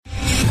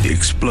the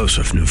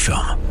explosive new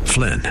film,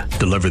 Flynn,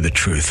 Deliver the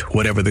Truth,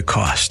 Whatever the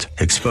Cost,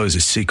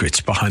 exposes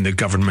secrets behind the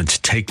government's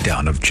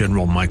takedown of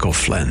General Michael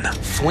Flynn.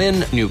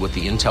 Flynn knew what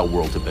the intel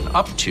world had been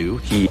up to.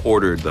 He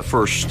ordered the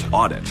first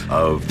audit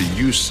of the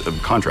use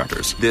of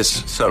contractors.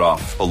 This set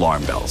off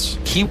alarm bells.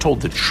 He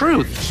told the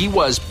truth. He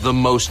was the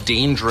most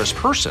dangerous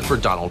person for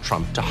Donald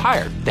Trump to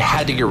hire. They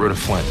had to get rid of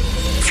Flynn.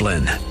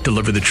 Flynn,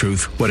 Deliver the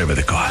Truth, Whatever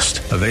the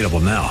Cost. Available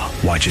now.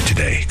 Watch it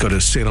today. Go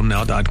to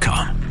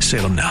salemnow.com.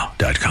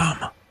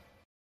 salemnow.com.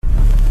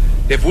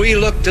 If we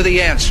look to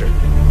the answer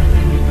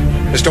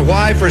as to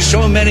why for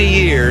so many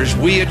years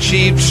we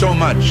achieved so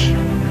much,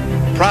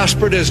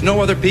 prospered as no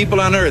other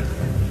people on earth,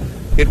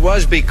 it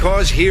was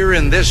because here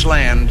in this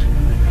land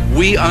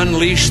we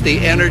unleashed the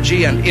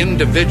energy and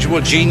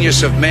individual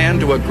genius of man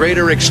to a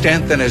greater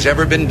extent than has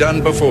ever been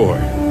done before.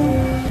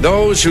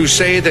 Those who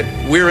say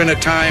that we're in a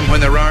time when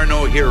there are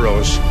no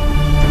heroes,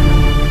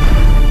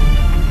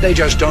 they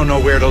just don't know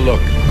where to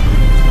look.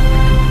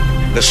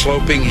 The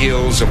sloping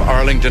hills of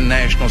Arlington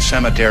National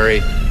Cemetery,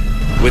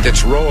 with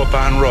its row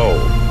upon row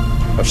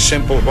of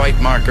simple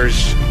white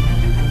markers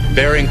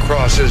bearing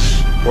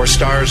crosses or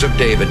stars of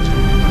David,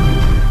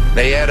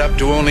 they add up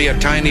to only a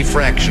tiny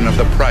fraction of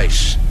the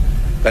price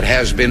that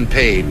has been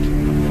paid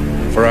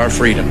for our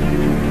freedom.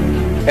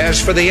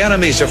 As for the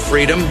enemies of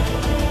freedom,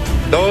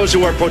 those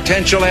who are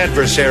potential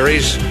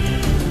adversaries,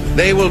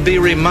 they will be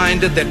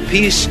reminded that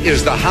peace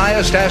is the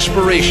highest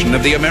aspiration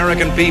of the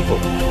American people.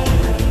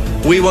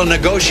 We will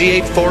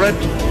negotiate for it,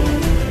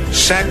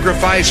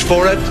 sacrifice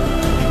for it.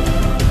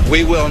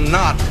 We will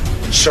not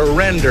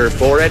surrender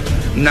for it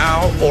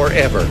now or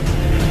ever.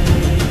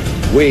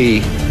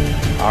 We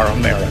are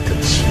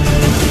Americans.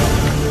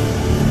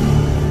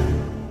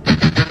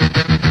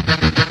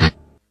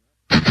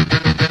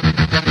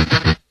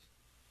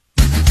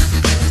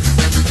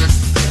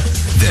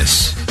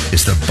 This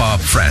is the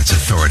Bob Frantz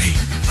Authority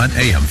on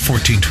AM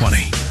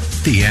 1420.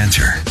 The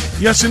Answer.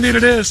 Yes, indeed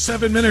it is.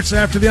 7 minutes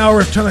after the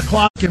hour of 10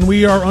 o'clock, and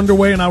we are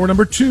underway in hour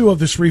number 2 of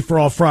this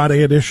Free-for-All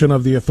Friday edition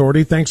of The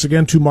Authority. Thanks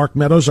again to Mark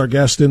Meadows, our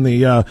guest in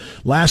the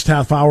last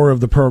half hour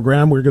of the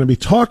program. We're going to be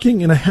talking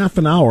in a half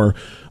an hour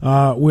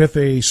with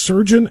a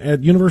surgeon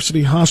at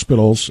University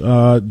Hospitals,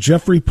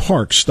 Jeffrey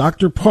Parks.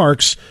 Dr.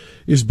 Parks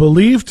is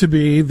believed to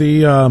be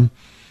the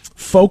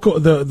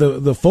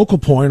focal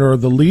point, or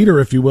the leader,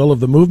 if you will, of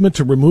the movement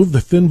to remove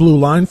the thin blue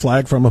line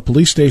flag from a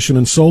police station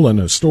in Solon,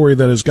 a story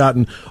that has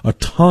gotten a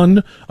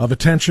ton of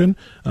attention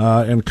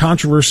and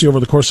controversy over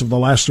the course of the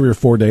last 3 or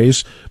 4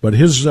 days. But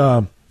his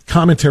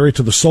commentary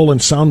to the Solon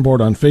soundboard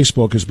on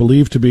Facebook is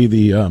believed to be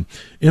the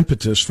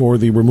impetus for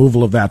the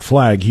removal of that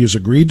flag. He has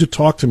agreed to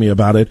talk to me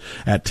about it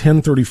at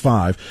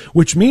 10:35,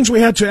 which means we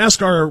had to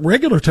ask our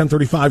regular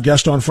 10:35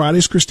 guest on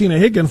Fridays, Christina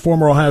Hagan,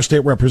 former Ohio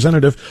State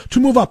representative, to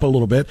move up a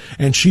little bit,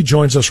 and she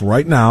joins us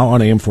right now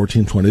on AM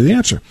 1420, The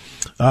Answer.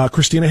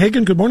 Christina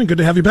Hagan, good morning. Good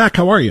to have you back.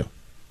 How are you?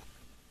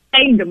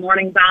 Hey, good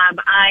morning,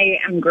 Bob. I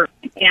am great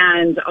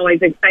and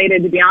always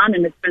excited to be on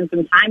and to spend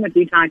some time with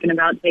you talking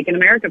about taking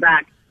America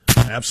back.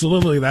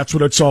 Absolutely. That's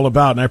what it's all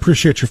about. And I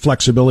appreciate your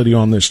flexibility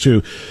on this,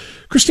 too.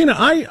 Christina,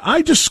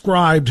 I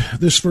described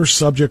this first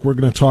subject we're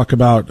going to talk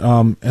about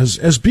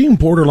as being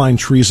borderline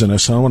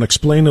treasonous. I want to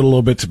explain it a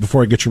little bit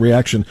before I get your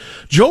reaction.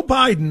 Joe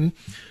Biden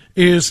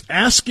is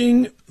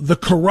asking the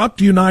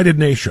corrupt United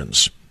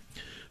Nations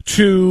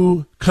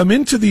to come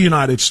into the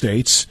United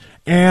States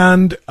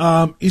and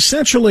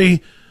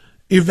essentially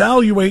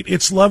evaluate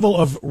its level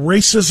of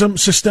racism,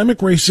 systemic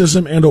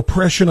racism, and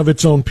oppression of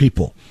its own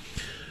people.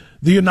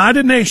 The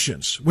United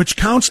Nations, which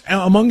counts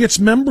among its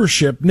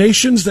membership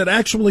nations that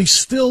actually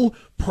still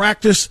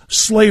practice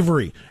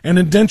slavery and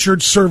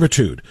indentured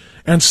servitude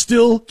and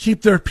still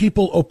keep their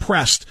people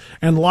oppressed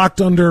and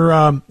locked under,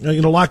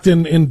 locked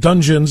in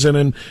dungeons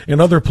and in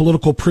other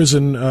political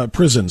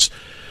prisons.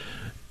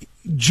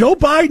 Joe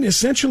Biden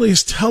essentially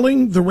is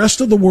telling the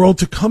rest of the world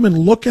to come and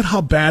look at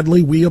how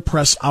badly we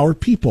oppress our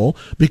people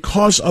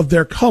because of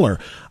their color.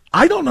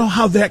 I don't know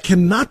how that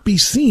cannot be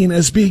seen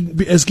as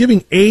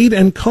giving aid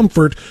and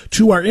comfort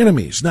to our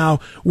enemies. Now,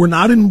 we're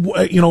not in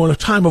a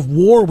time of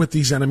war with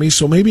these enemies,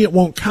 so maybe it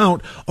won't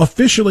count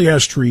officially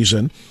as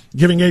treason,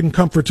 giving aid and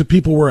comfort to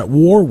people we're at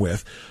war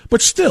with.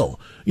 But still,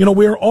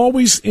 we are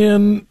always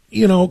in,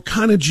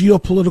 kind of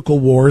geopolitical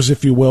wars,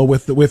 if you will,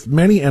 with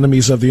many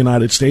enemies of the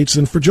United States.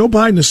 And for Joe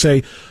Biden to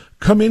say,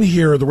 come in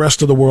here, the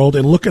rest of the world,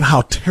 and look at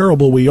how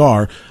terrible we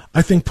are,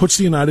 I think puts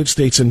the United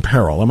States in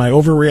peril. Am I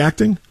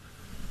overreacting?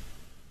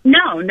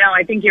 No,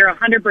 I think you're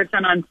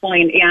 100% on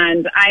point,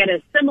 and I had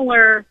a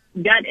similar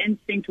gut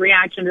instinct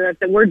reaction to this,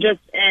 that we're just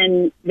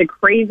in the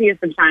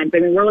craziest of times. I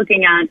mean, we're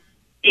looking at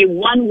a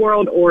one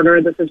world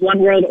order. This is one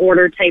world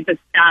order type of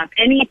stuff.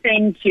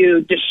 Anything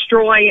to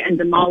destroy and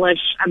demolish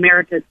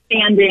America's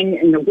standing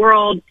in the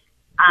world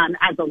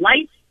as a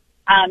light,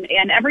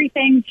 and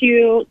everything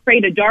to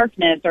create a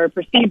darkness or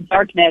perceived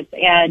darkness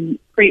and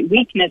create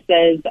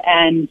weaknesses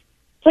and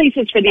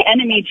places for the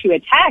enemy to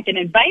attack, and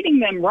inviting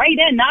them right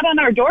in, not on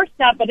our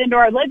doorstep, but into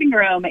our living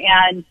room.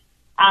 And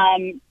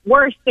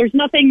worse, there's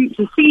nothing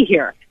to see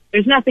here.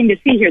 There's nothing to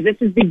see here. This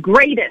is the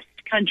greatest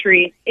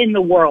country in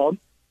the world,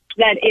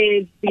 that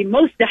is the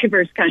most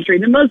diverse country,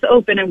 the most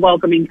open and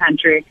welcoming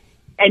country,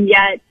 and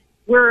yet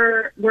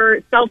we're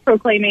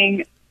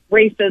self-proclaiming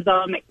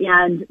racism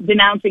and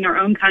denouncing our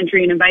own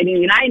country and inviting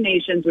the United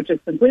Nations, which is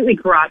completely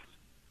corrupt,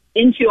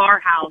 into our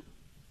house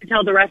to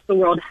tell the rest of the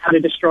world how to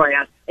destroy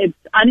us. It's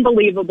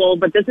unbelievable,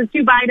 but this is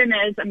who Biden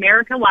is.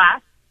 America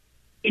laughs.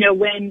 You know,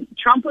 when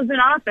Trump was in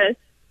office,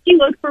 he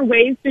looked for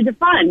ways to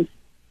defund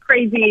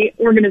crazy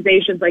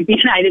organizations like the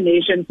United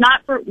Nations,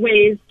 not for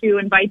ways to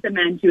invite them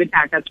in to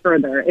attack us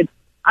further. It's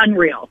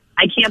unreal.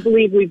 I can't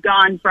believe we've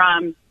gone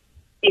from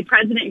a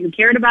president who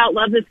cared about,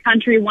 loved this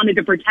country, wanted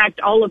to protect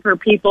all of her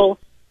people,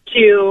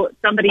 to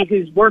somebody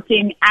who's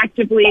working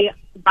actively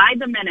by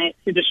the minute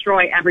to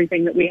destroy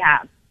everything that we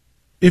have.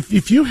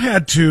 If you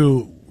had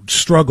to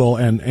struggle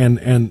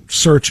and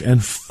search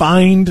and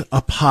find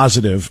a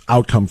positive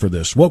outcome for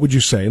this, what would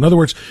you say? In other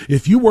words,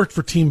 if you worked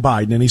for Team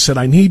Biden and he said,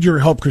 I need your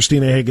help,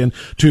 Christina Hagan,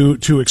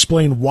 to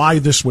explain why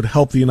this would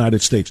help the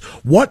United States,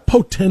 what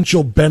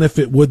potential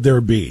benefit would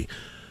there be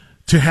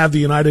to have the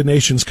United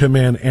Nations come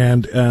in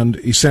and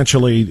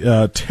essentially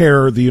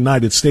tear the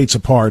United States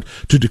apart,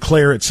 to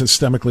declare it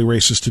systemically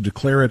racist, to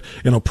declare it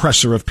an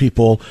oppressor of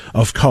people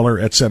of color,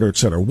 et cetera, et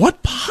cetera?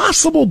 What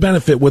possible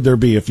benefit would there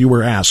be if you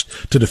were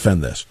asked to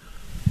defend this?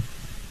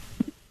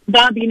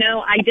 Bob, you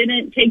know, I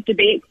didn't take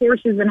debate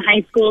courses in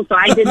high school, so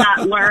I did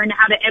not learn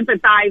how to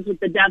empathize with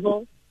the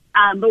devil.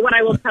 But what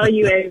I will tell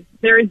you is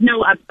there is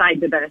no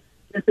upside to this.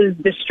 This is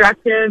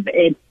destructive.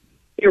 It's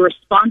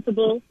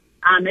irresponsible.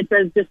 It's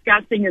as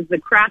disgusting as the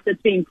crap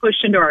that's being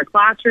pushed into our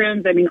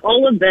classrooms. I mean,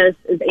 all of this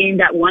is aimed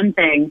at one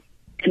thing,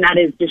 and that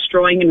is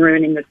destroying and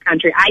ruining this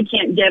country. I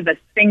can't give a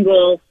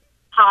single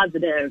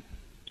positive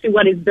to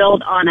what is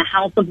built on a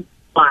house of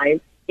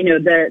lies. You know,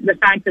 the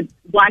fact that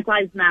Black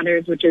Lives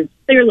Matter, which is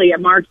clearly a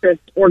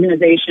Marxist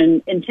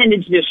organization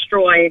intended to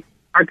destroy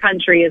our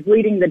country, is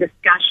leading the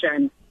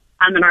discussion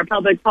in our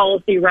public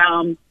policy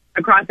realm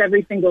across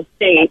every single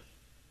state.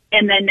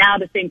 And then now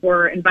to think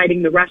we're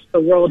inviting the rest of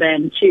the world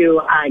in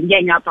to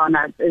gang up on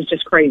us is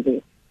just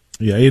crazy.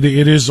 Yeah, it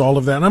is all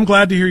of that. And I'm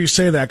glad to hear you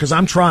say that, because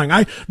I'm trying.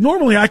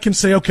 Normally I can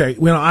say, okay,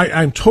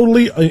 I'm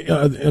totally,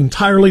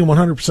 entirely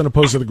 100%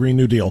 opposed to the Green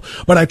New Deal.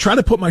 But I try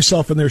to put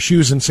myself in their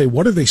shoes and say,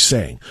 what are they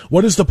saying?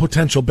 What is the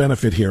potential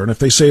benefit here? And if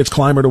they say it's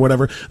climate or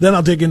whatever, then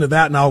I'll dig into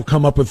that and I'll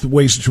come up with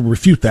ways to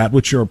refute that,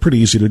 which are pretty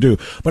easy to do.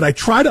 But I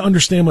try to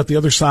understand what the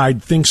other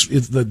side thinks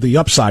is the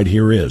upside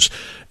here is.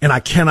 And I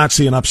cannot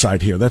see an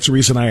upside here. That's the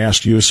reason I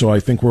asked you, so I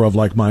think we're of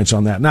like minds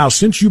on that. Now,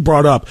 since you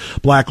brought up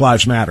Black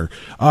Lives Matter,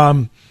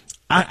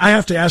 I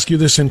have to ask you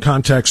this in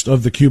context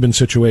of the Cuban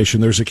situation.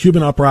 There's a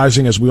Cuban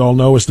uprising, as we all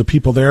know, as the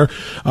people there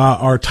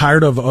are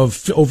tired of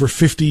over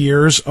 50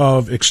 years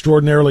of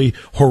extraordinarily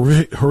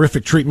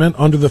horrific treatment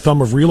under the thumb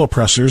of real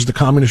oppressors, the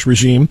communist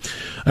regime,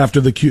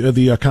 after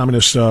the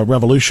communist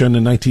revolution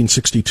in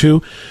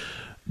 1962.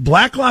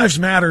 Black Lives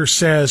Matter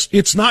says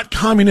it's not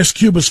communist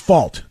Cuba's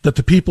fault that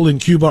the people in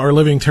Cuba are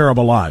living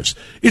terrible lives.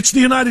 It's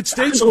the United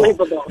States'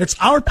 fault. It's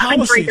our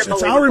policies.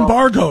 It's our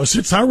embargoes.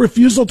 It's our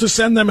refusal to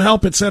send them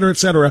help, et cetera, et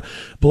cetera.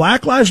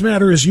 Black Lives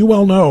Matter, as you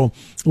well know,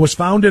 was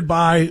founded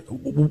by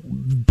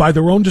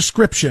their own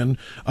description,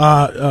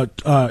 not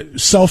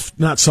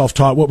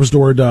self-taught, what was the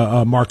word,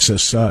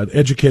 Marxists,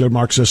 educated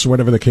Marxists, or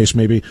whatever the case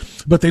may be.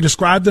 But they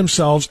described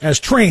themselves as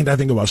trained, I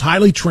think it was,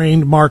 highly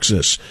trained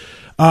Marxists.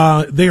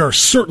 They are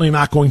certainly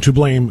not going to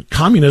blame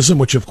communism,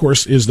 which of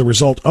course is the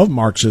result of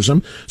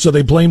Marxism. So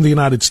they blame the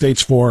United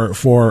States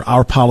for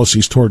our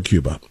policies toward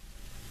Cuba.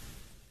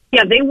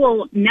 Yeah, they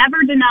will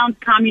never denounce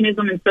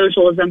communism and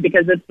socialism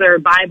because it's their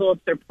Bible,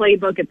 it's their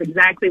playbook, it's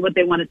exactly what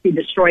they want to see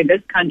destroy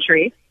this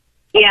country.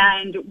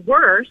 And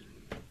worse,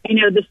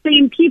 you know, the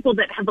same people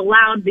that have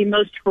allowed the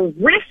most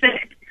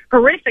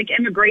horrific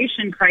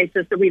immigration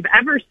crisis that we've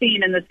ever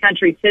seen in this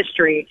country's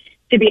history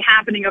to be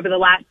happening over the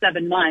last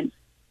 7 months.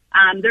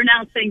 They're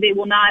now saying they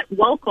will not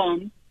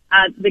welcome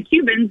the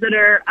Cubans that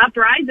are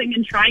uprising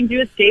and trying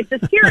to escape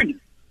this tyranny.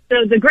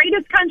 So the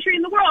greatest country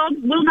in the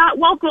world will not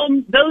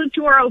welcome those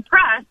who are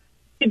oppressed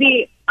to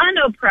be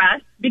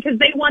unoppressed because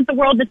they want the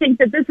world to think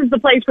that this is the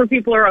place where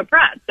people are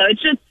oppressed. So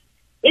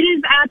it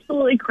is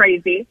absolutely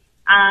crazy.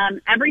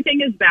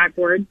 Everything is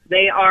backwards.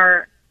 They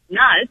are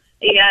nuts.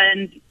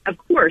 And of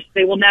course,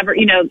 they will never,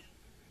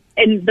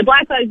 and the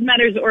Black Lives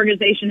Matter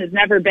organization has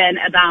never been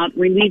about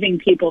relieving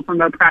people from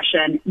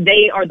oppression.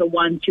 They are the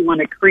ones who want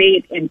to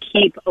create and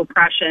keep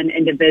oppression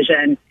and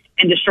division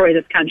and destroy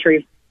this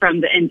country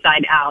from the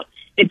inside out.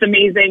 It's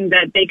amazing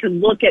that they could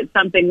look at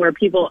something where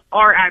people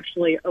are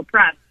actually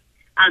oppressed,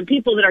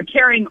 people that are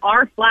carrying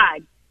our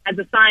flag as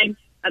a sign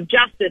of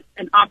justice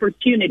and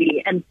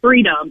opportunity and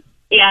freedom,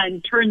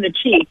 and turn the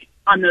cheek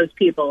on those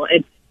people.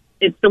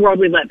 It's the world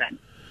we live in.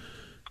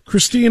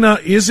 Christina,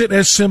 is it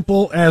as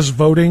simple as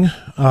voting?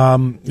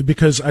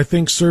 Because I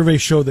think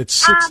surveys show that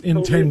 6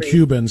 in 10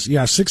 Cubans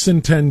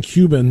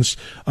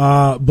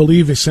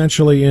believe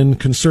essentially in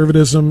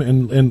conservatism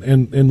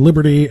and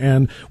liberty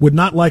and would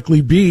not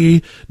likely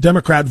be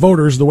Democrat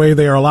voters the way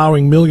they are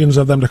allowing millions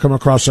of them to come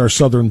across our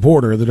southern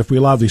border. That if we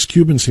allow these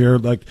Cubans here,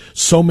 like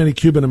so many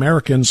Cuban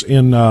Americans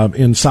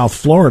in South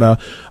Florida,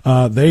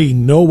 they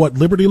know what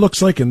liberty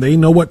looks like and they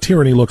know what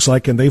tyranny looks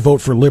like, and they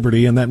vote for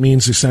liberty, and that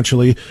means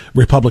essentially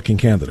Republican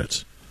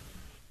candidates.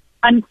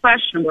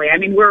 Unquestionably. I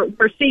mean,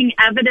 we're seeing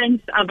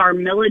evidence of our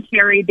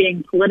military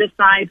being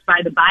politicized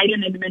by the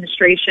Biden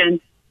administration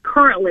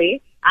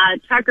currently.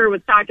 Tucker was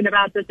talking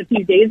about this a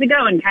few days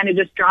ago and kind of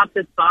just dropped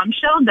this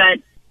bombshell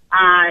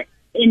that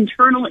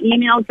internal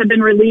emails have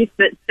been released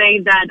that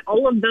say that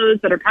all of those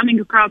that are coming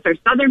across our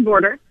southern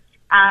border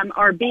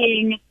are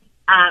being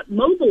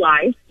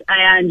mobilized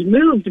and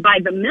moved by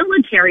the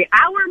military.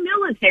 Our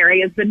military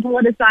has been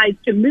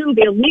politicized to move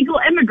illegal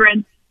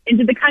immigrants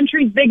into the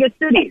country's biggest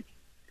cities.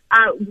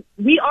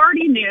 We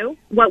already knew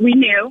what we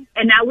knew,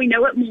 and now we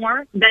know it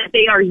more, that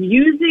they are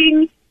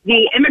using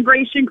the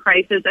immigration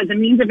crisis as a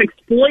means of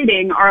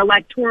exploiting our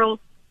electoral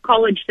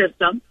college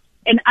system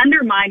and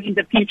undermining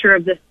the future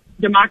of this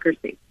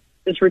democracy,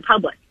 this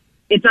republic.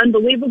 It's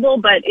unbelievable,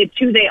 but it's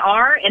who they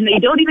are, and they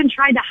don't even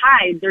try to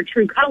hide their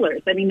true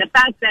colors. I mean, the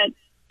fact that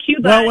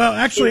Cuba... Well,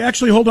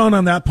 actually, hold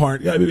on that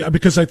part,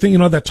 because I think,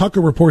 that Tucker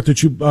report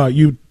that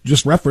you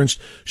just referenced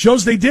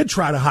shows they did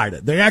try to hide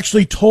it. They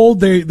actually told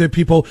the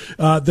people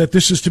that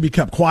this is to be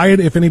kept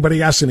quiet. If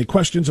anybody asks any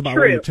questions about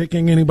where you're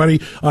taking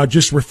anybody,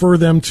 just refer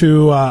them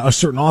to a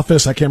certain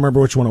office. I can't remember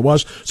which one it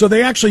was. So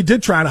they actually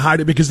did try to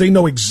hide it because they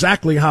know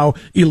exactly how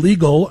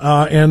illegal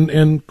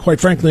and quite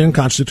frankly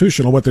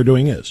unconstitutional what they're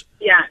doing is.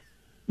 Yeah.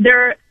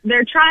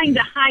 They're trying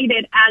to hide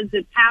it as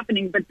it's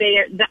happening, but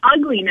the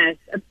ugliness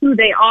of who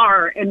they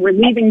are and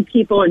relieving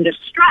people in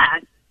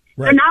distress,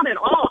 They're not at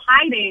all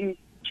hiding,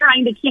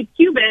 trying to keep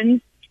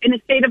Cubans in a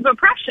state of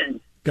oppression.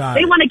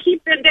 They want to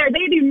keep them there.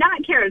 They do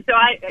not care. So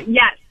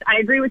I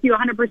agree with you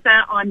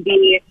 100% on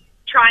the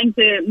trying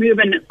to move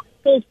in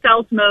full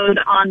stealth mode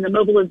on the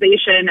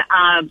mobilization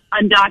of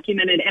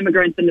undocumented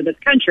immigrants into this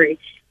country.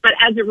 But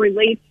as it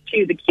relates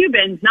to the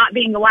Cubans not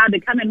being allowed to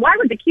come in, why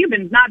would the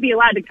Cubans not be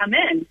allowed to come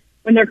in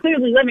when they're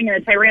clearly living in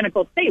a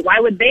tyrannical state? Why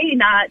would they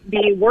not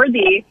be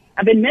worthy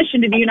of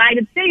admission to the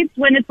United States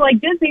when it's like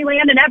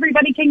Disneyland and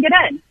everybody can get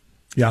in?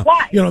 Yeah.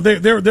 Why?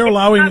 They're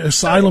allowing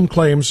asylum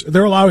claims.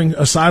 They're allowing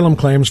asylum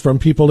claims from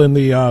people in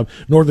the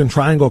Northern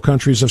Triangle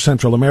countries of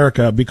Central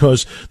America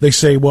because they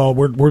say, well,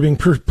 we're being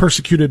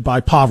persecuted by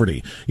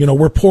poverty.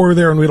 We're poor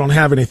there and we don't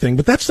have anything.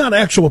 But that's not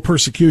actual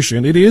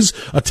persecution. It is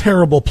a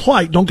terrible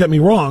plight. Don't get me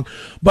wrong.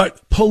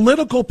 But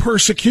political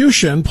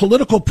persecution,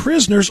 political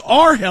prisoners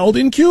are held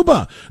in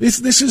Cuba.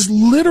 This is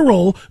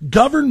literal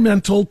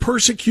governmental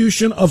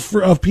persecution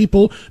of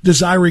people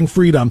desiring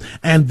freedom,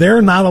 and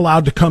they're not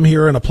allowed to come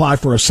here and apply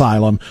for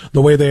asylum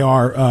the way they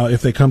are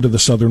if they come to the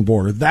southern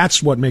border.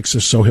 That's what makes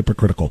this so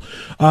hypocritical.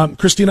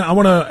 Christina, I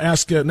want to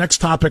ask next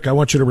topic. I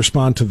want you to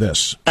respond to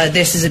this.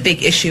 This is a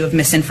big issue of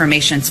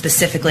misinformation,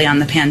 specifically on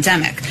the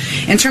pandemic.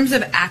 In terms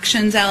of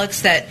actions,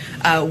 Alex, that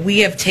we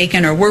have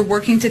taken, or we're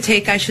working to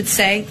take, I should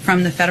say,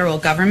 from the federal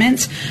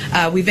government,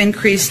 we've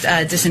increased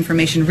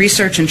disinformation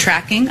research and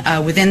tracking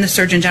within the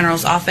Surgeon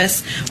General's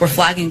office. We're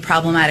flagging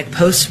problematic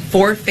posts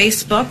for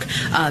Facebook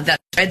that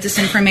spread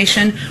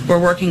disinformation. We're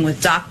working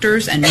with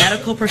doctors and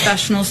medical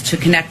professionals to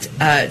connect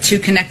to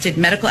connected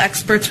medical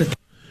experts with.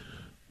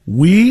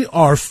 We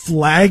are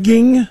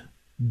flagging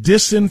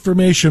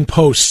disinformation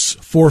posts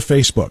for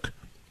Facebook.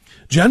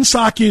 Jen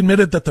Psaki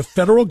admitted that the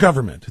federal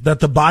government, that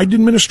the Biden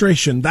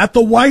administration, that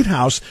the White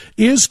House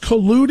is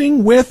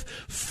colluding with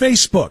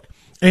Facebook,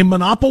 a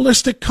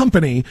monopolistic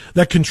company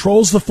that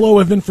controls the flow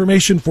of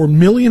information for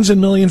millions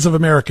and millions of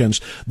Americans.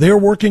 They're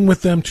working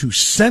with them to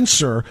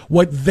censor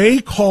what they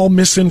call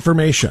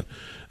misinformation.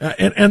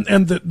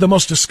 And the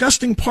most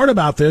disgusting part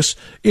about this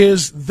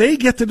is they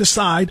get to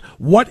decide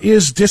what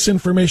is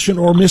disinformation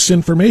or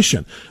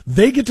misinformation.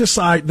 They get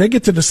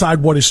to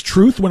decide what is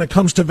truth when it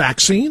comes to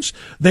vaccines.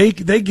 They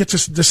get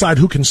to decide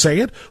who can say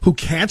it, who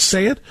can't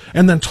say it,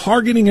 and then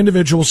targeting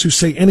individuals who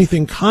say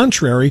anything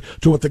contrary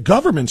to what the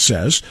government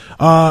says.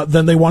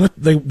 Then they want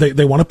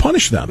to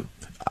punish them.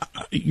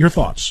 Your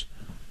thoughts?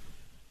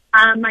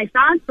 My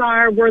thoughts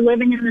are we're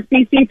living in the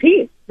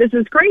CCP. This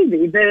is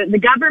crazy. The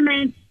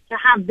government, to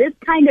have this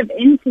kind of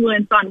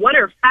influence on what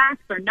are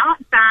facts or not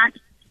facts,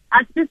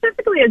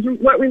 specifically as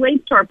what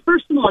relates to our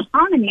personal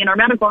autonomy and our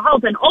medical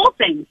health and all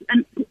things.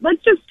 And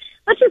let's just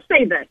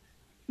say this.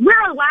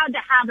 We're allowed to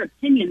have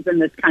opinions in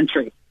this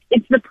country.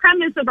 It's the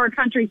premise of our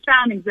country's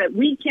foundings that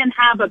we can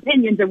have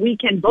opinions and we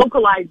can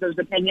vocalize those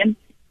opinions.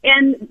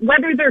 And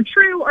whether they're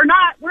true or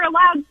not, we're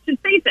allowed to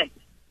say things.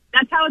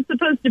 That's how it's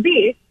supposed to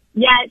be.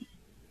 Yet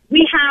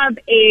we have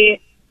a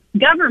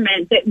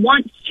government that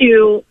wants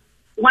to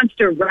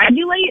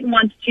regulate,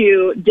 wants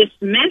to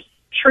dismiss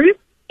truth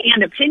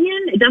and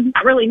opinion. It does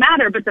not really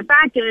matter, but the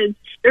fact is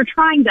they're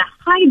trying to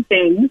hide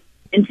things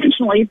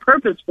intentionally,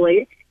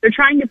 purposefully. They're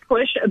trying to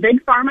push a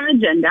big pharma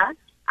agenda.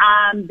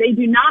 They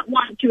do not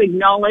want to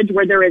acknowledge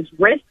where there is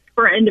risk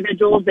for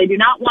individuals. They do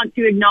not want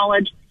to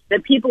acknowledge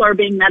that people are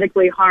being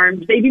medically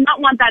harmed. They do not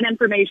want that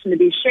information to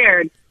be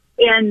shared.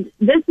 And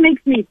this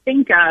makes me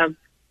think of,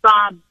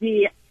 Bob,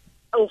 the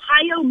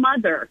Ohio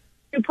mother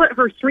who put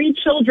her 3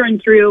 children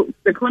through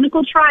the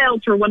clinical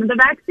trials for one of the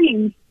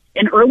vaccines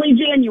in early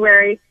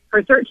January.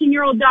 Her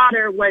 13-year-old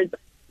daughter was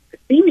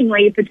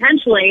seemingly,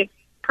 potentially,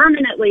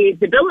 permanently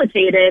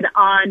debilitated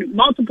on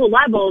multiple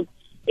levels.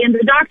 And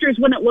the doctors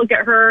wouldn't look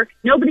at her.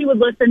 Nobody would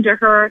listen to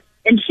her.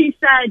 And she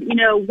said,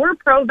 we're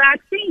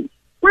pro-vaccine.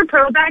 We're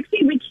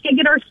pro-vaccine. We can't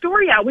get our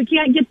story out. We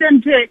can't get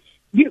them to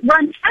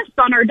run tests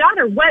on our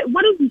daughter.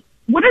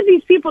 What are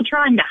these people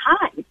trying to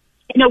hide?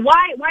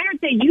 Why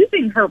aren't they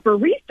using her for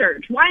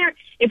research?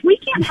 If we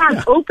can't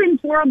have open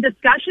forum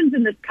discussions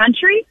in this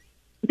country,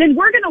 then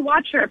we're going to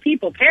watch our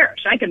people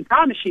perish. I can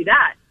promise you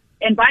that.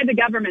 And by the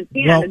government's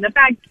hand. Well, and the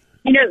fact,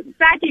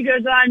 Psaki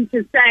goes on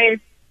to say,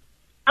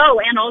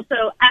 and also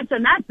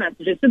SMS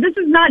messages. So this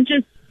is not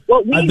just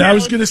what we know. I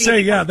was going to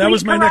say, that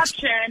was my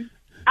next.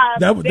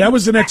 That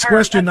was the next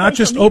question, not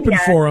just open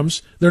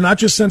forums. They're not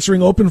just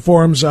censoring open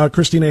forums,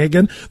 Christina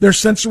Hagan. They're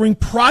censoring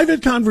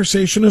private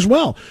conversation as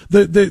well.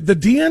 The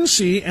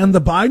DNC and the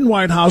Biden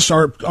White House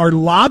are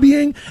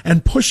lobbying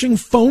and pushing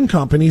phone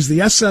companies, the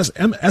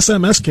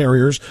SMS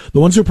carriers, the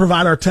ones who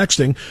provide our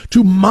texting,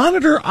 to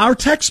monitor our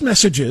text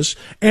messages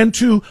and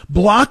to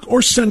block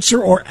or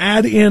censor or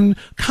add in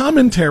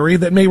commentary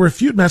that may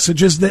refute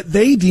messages that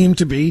they deem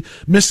to be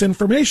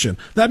misinformation.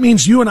 That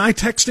means you and I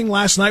texting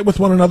last night with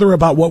one another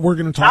about what we're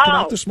going to talk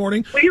about this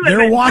morning.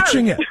 They're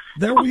watching it.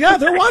 They're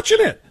watching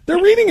it.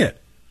 They're reading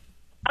it.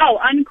 Oh,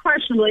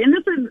 unquestionably. And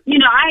this is,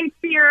 I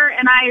fear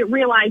and I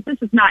realize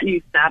this is not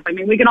new stuff. I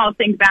mean, we can all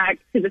think back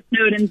to the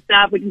Snowden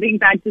stuff. We can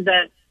think back to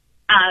the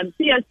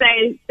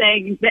CSA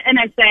saying the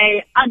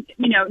NSA,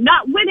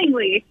 not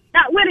wittingly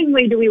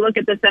do we look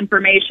at this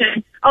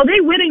information. Oh,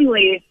 they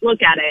wittingly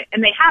look at it,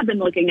 and they have been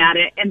looking at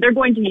it, and they're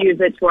going to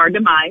use it to our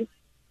demise.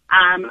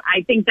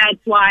 I think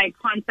that's why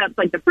concepts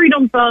like the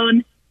Freedom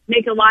Phone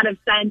make a lot of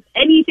sense.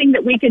 Anything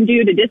that we can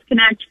do to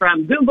disconnect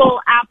from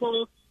Google,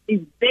 Apple,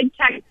 these big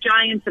tech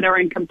giants that are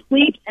in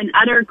complete and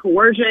utter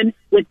coercion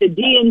with the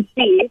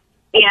DNC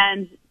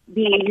and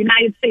the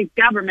United States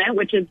government,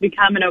 which has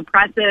become an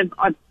oppressive,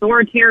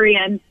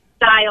 authoritarian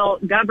style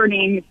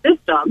governing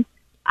system,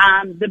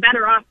 the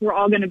better off we're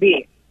all going to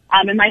be.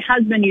 And my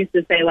husband used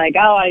to say,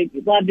 I'd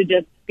love to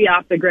just be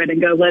off the grid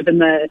and go live in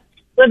the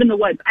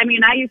woods. I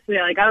mean, I used to be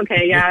like,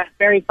 okay, yeah,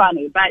 very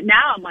funny. But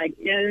now I'm like,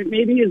 yeah,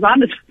 maybe he's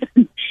on to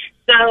something.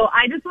 So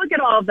I just look at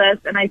all of this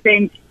and I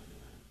think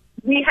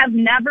we have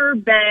never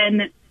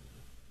been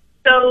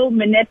so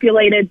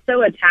manipulated,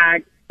 so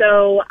attacked,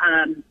 so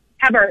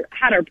had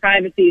our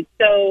privacy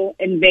so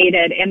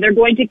invaded, and they're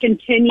going to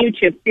continue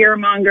to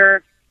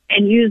fearmonger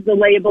and use the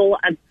label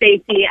of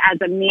safety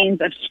as a means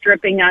of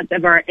stripping us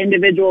of our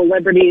individual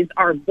liberties,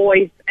 our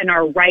voice, and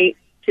our right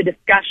to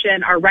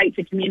discussion, our right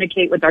to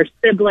communicate with our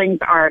siblings,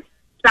 our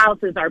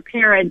spouses, our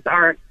parents,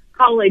 our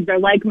colleagues, our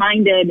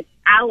like-minded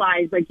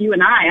allies like you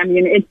and I. I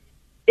mean,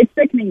 it's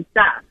sickening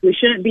stuff. We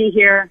shouldn't be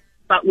here,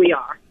 but we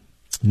are.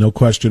 No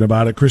question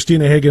about it.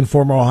 Christina Hagan,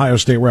 former Ohio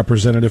State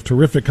representative,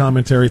 terrific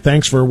commentary.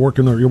 Thanks for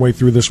working your way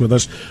through this with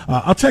us.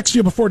 I'll text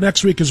you before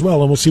next week as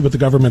well, and we'll see what the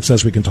government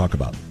says we can talk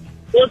about.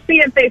 We'll see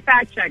if they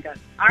fact check us.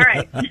 All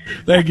right.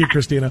 Thank you,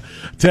 Christina.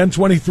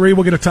 10:23.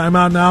 We'll get a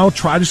timeout now.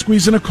 Try to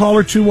squeeze in a call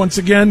or two. Once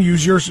again,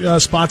 use your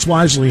spots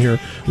wisely here.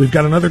 We've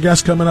got another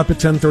guest coming up at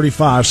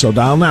 10:35, so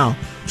dial now.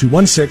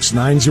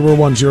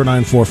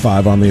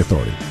 216-901-0945 on The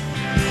Authority.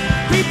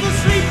 People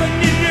sleeping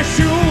in their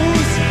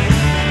shoes.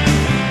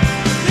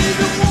 There's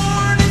a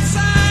warning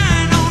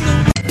sign on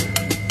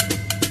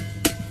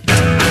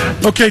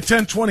the... Okay,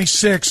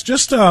 10:26.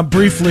 Just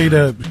briefly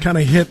to kind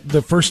of hit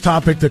the first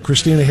topic that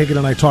Christina Hagan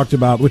and I talked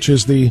about, which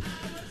is the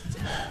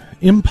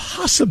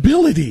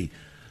impossibility,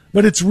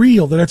 but it's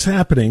real that it's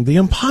happening, the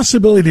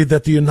impossibility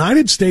that the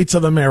United States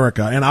of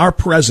America and our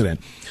president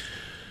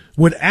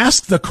would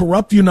ask the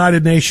corrupt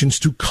United Nations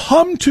to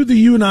come to the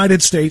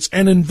United States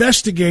and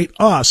investigate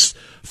us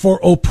for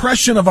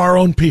oppression of our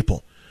own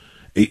people.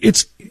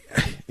 It's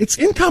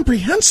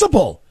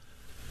incomprehensible.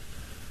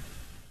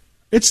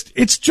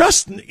 It's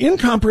just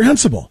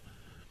incomprehensible.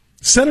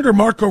 Senator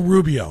Marco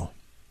Rubio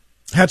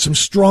had some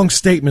strong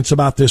statements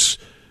about this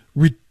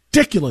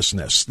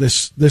ridiculousness,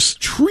 this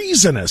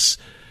treasonous,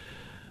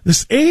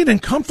 this aid and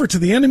comfort to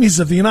the enemies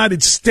of the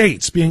United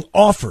States being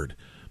offered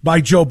by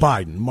Joe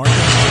Biden.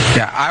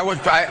 Yeah,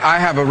 I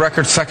have a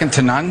record second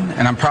to none,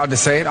 and I'm proud to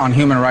say it, on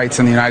human rights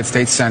in the United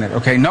States Senate.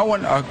 Okay, no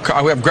one.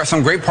 We have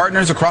some great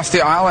partners across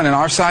the aisle and on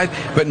our side,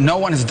 but no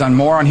one has done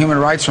more on human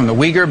rights, from the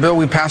Uyghur bill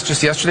we passed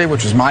just yesterday,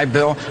 which was my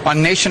bill,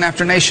 on nation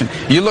after nation.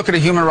 You look at a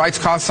human rights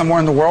cause somewhere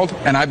in the world,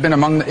 and I've been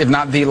among, if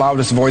not the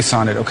loudest voice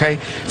on it. Okay,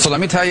 so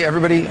let me tell you,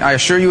 everybody, I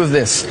assure you of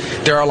this: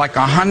 there are like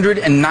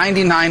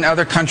 199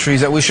 other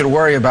countries that we should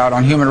worry about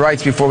on human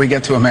rights before we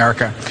get to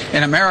America.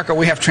 In America,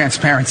 we have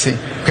transparency.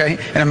 Okay?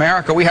 In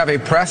America, we have a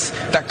press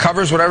that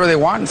covers whatever they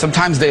want.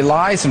 Sometimes they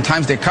lie,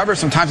 sometimes they cover,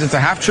 sometimes it's a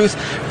half-truth.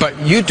 But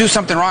you do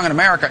something wrong in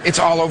America, it's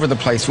all over the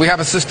place. We have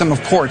a system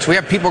of courts. We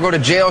have people go to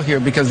jail here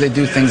because they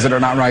do things that are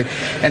not right.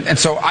 And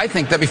so I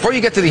think that before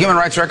you get to the human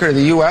rights record of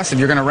the U.S., if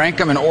you're going to rank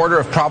them in order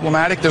of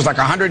problematic, there's like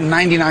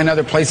 199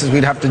 other places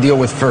we'd have to deal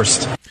with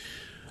first.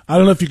 I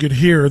don't know if you could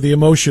hear the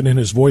emotion in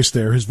his voice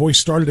there. His voice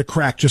started to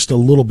crack just a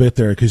little bit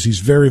there because he's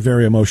very,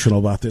 very emotional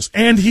about this.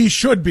 And he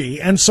should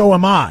be, and so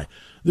am I.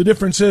 The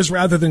difference is,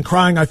 rather than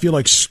crying, I feel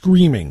like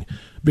screaming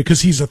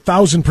because he's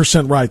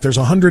 1,000% right. There's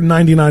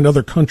 199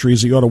 other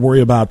countries you ought to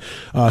worry about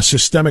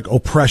systemic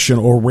oppression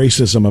or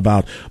racism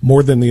about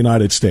more than the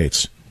United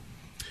States.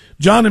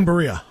 John in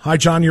Berea. Hi,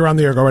 John. You're on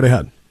the air. Go right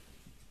ahead.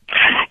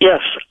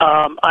 Yes,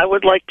 I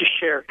would like to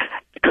share.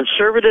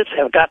 Conservatives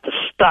have got to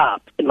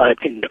stop, in my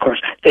opinion, of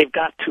course. They've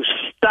got to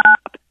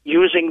stop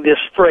using this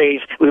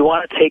phrase, we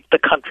want to take the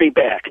country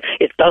back.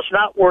 It does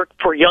not work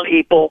for young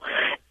people.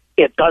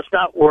 It does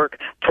not work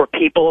for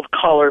people of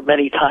color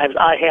many times.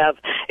 I have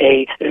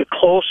a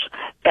close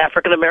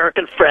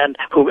African-American friend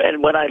who,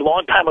 and when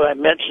long time ago I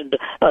mentioned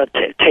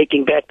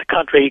taking back the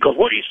country, he goes,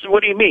 what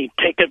do you mean?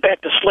 Take it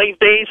back to slave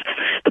days?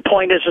 The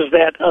point is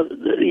that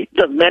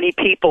the many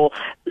people,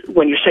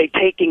 when you say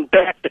taking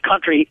back the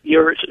country,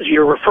 you're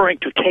referring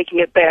to taking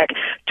it back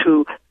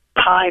to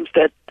times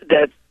that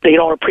they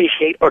don't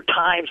appreciate, or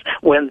times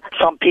when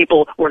some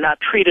people were not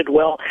treated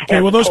well. Okay,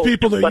 well, those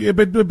people,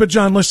 but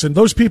John, listen,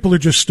 those people are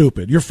just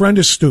stupid. Your friend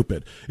is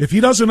stupid. If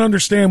he doesn't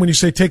understand when you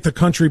say take the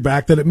country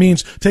back, that it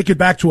means take it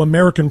back to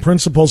American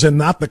principles and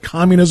not the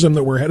communism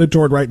that we're headed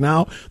toward right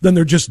now, then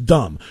they're just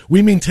dumb.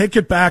 We mean take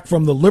it back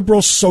from the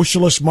liberal,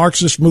 socialist,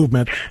 Marxist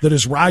movement that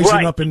is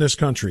rising up in this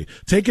country.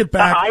 Take it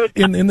back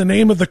in the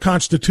name of the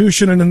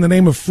Constitution and in the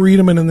name of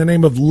freedom and in the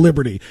name of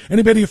liberty.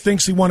 Anybody who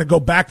thinks they want to go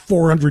back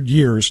 400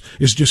 years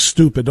is just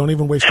stupid. Don't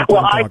even waste your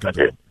time talking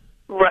to him.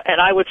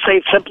 And I would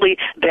say simply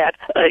that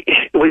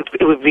it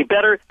would be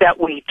better that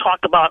we talk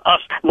about us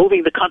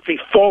moving the country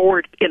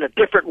forward in a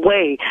different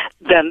way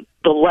than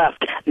the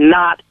left,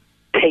 not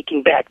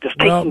taking back this.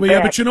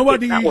 But you know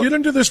what? You get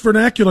into this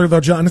vernacular, though,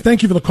 John, and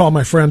thank you for the call,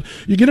 my friend.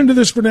 You get into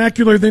this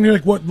vernacular, then you're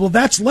like, what? Well,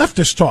 that's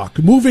leftist talk.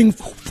 Moving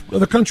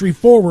the country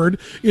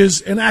forward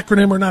is an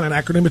acronym, or not an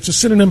acronym, it's a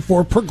synonym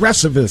for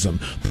progressivism,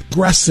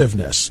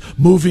 progressiveness,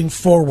 moving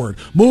forward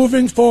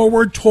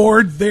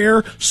toward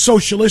their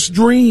socialist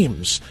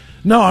dreams.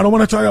 No, I don't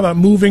want to talk about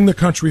moving the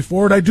country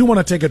forward. I do want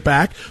to take it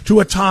back to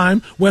a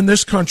time when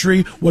this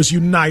country was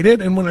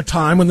united and a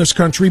time when this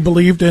country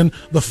believed in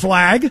the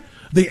flag,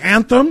 the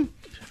anthem,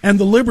 and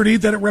the liberty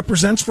that it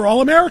represents for all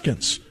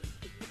Americans.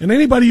 And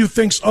anybody who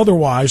thinks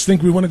otherwise,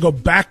 think we want to go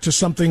back to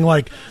something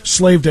like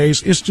slave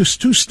days, is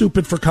just too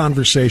stupid for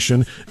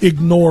conversation.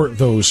 Ignore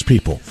those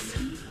people.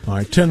 All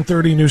right,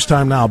 10:30 news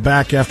time now.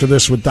 Back after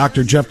this with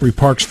Dr. Jeffrey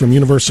Parks from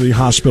University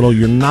Hospital.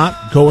 You're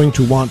not going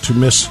to want to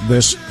miss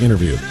this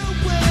interview.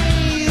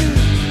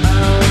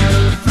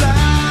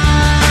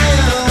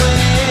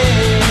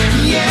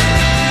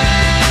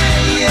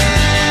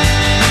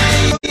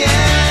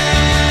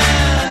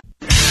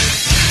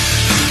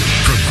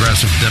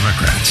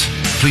 Democrats,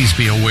 please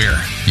be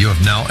aware you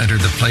have now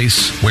entered the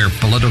place where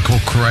political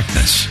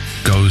correctness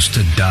goes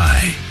to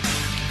die.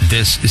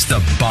 This is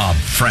the Bob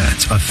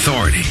France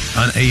Authority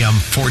on AM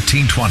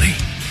 1420.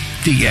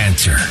 The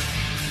Answer.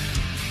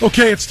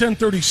 Okay, it's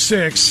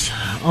 10:36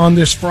 on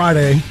this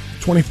Friday.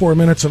 24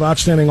 minutes of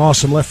outstanding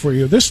awesome left for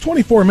you. This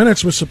 24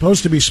 minutes was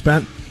supposed to be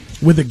spent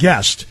with a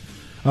guest.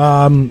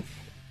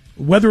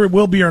 Whether it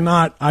will be or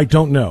not, I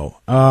don't know.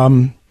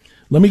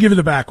 Let me give you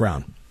the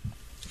background.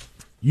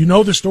 You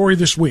know the story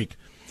this week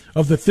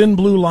of the thin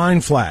blue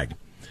line flag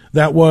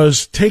that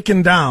was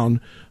taken down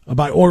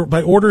by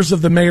orders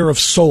of the mayor of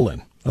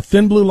Solon. A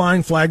thin blue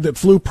line flag that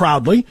flew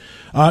proudly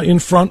in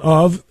front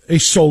of a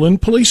Solon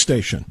police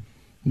station.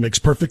 Makes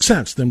perfect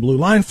sense. Thin blue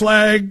line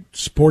flag,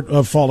 support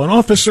of fallen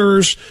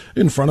officers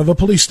in front of a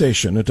police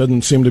station. It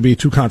doesn't seem to be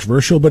too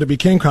controversial, but it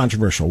became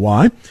controversial.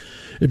 Why?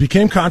 It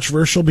became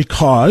controversial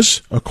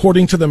because,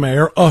 according to the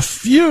mayor, a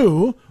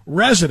few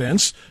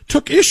residents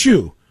took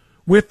issue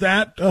with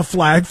that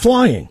flag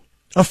flying.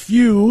 A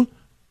few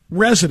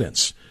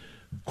residents.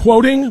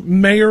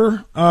 Quoting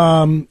Mayor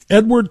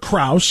Edward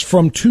Krause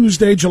from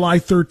Tuesday, July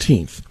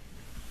 13th.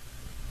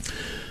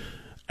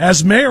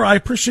 As mayor, I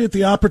appreciate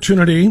the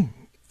opportunity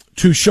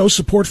to show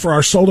support for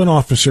our Solon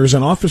officers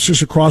and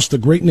officers across the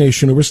great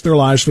nation who risk their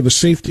lives for the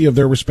safety of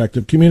their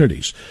respective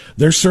communities.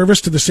 Their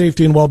service to the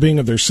safety and well-being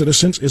of their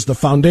citizens is the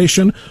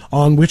foundation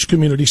on which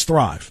communities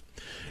thrive.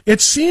 It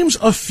seems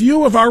a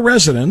few of our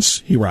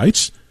residents, he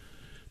writes,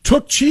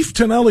 took Chief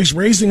Tonelli's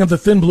raising of the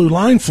thin blue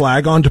line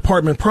flag on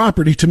department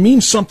property to mean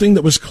something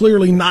that was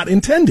clearly not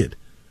intended.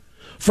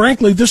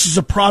 Frankly, this is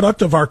a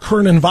product of our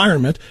current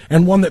environment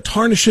and one that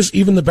tarnishes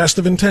even the best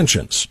of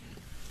intentions.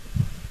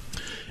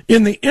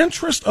 In the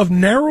interest of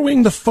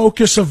narrowing the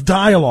focus of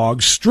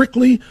dialogue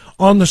strictly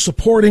on the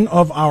supporting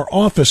of our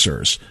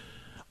officers,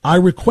 I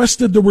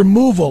requested the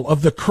removal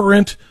of the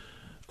current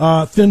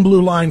thin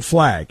blue line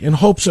flag in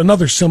hopes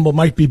another symbol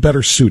might be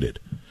better suited.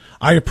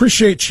 I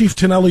appreciate Chief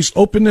Tonelli's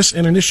openness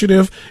and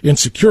initiative in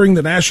securing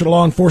the National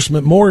Law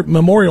Enforcement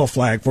Memorial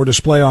flag for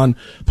display on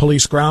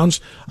police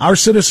grounds. Our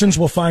citizens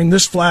will find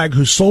this flag,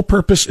 whose sole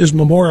purpose is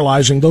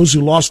memorializing those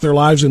who lost their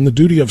lives in the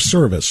duty of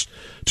service,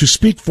 to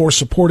speak for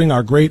supporting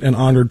our great and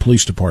honored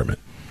police department.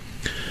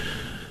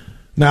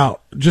 Now,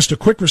 just a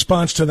quick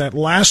response to that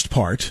last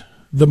part.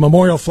 The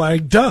memorial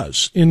flag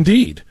does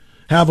indeed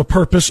have a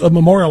purpose of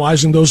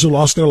memorializing those who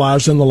lost their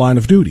lives in the line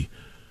of duty.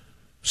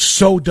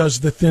 So does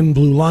the thin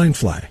blue line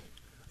flag.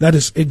 That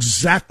is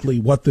exactly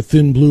what the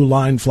thin blue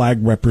line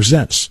flag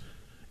represents.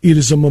 It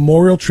is a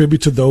memorial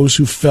tribute to those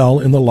who fell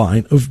in the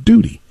line of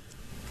duty.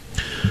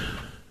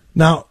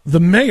 Now, the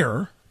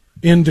mayor,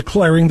 in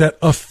declaring that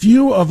a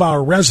few of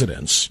our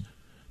residents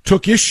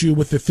took issue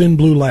with the thin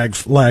blue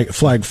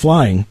flag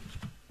flying,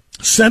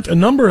 sent a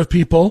number of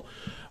people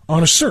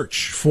on a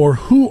search for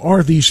who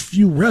are these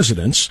few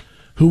residents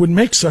who would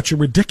make such a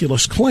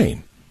ridiculous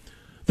claim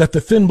that the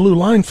thin blue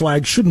line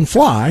flag shouldn't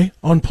fly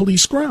on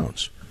police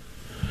grounds.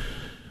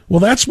 Well,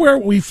 that's where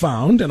we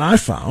found, and I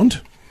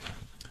found,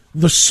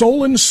 the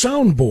Solon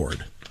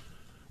Soundboard,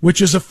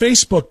 which is a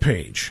Facebook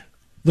page,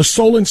 the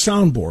Solon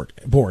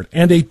Soundboard,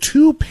 and a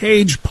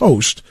 2-page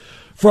post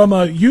from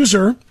a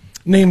user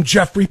named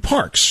Jeffrey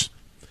Parks.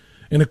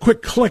 And a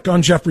quick click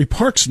on Jeffrey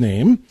Parks'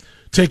 name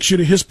takes you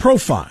to his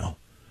profile.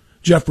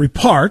 Jeffrey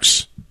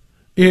Parks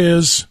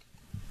is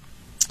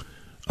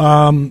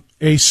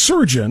a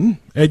surgeon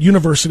at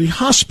university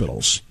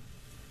hospitals,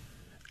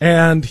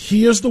 and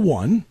he is the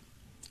one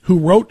who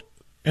wrote,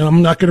 and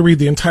I'm not going to read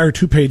the entire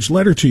 2-page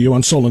letter to you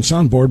on Solon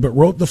Soundboard, but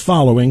wrote the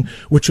following,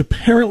 which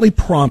apparently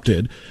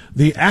prompted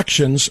the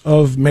actions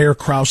of Mayor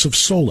Krause of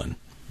Solon.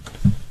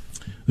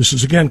 This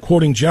is again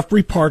quoting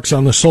Jeffrey Parks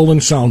on the Solon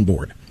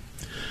Soundboard.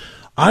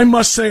 I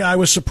must say I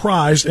was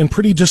surprised and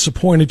pretty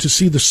disappointed to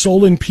see the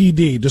Solon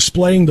PD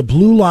displaying the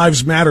Blue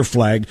Lives Matter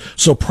flag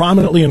so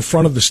prominently in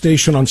front of the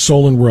station on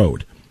Solon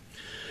Road.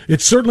 It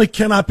certainly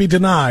cannot be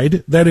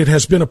denied that it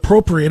has been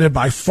appropriated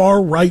by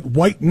far-right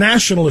white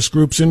nationalist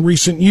groups in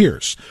recent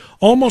years,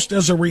 almost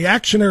as a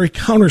reactionary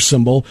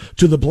countersymbol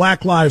to the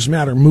Black Lives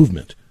Matter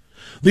movement.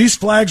 These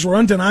flags were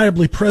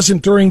undeniably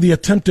present during the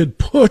attempted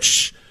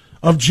putsch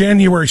of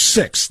January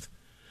 6th.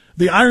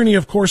 The irony,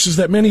 of course, is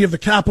that many of the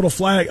Capitol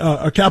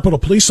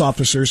police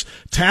officers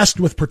tasked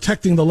with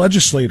protecting the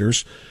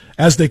legislators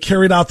as they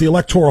carried out the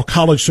Electoral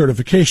College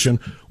certification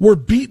were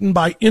beaten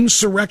by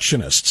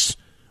insurrectionists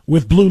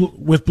with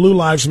Blue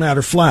Lives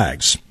Matter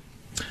flags.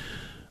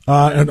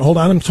 And hold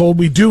on, I'm told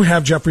we do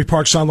have Jeffrey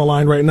Parks on the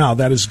line right now.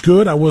 That is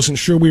good. I wasn't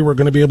sure we were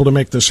going to be able to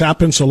make this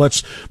happen, so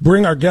let's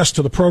bring our guest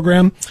to the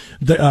program,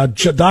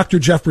 Dr.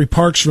 Jeffrey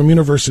Parks from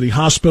University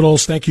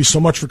Hospitals. Thank you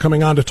so much for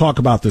coming on to talk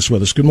about this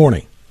with us. Good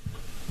morning.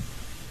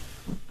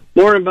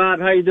 Morning, Bob.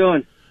 How you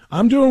doing?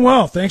 I'm doing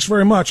well. Thanks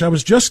very much. I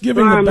was just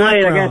giving the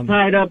background. Late. I got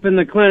tied up in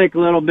the clinic a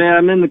little bit.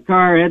 I'm in the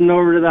car heading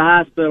over to the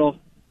hospital.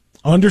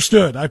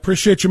 Understood. I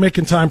appreciate you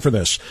making time for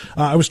this.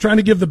 I was trying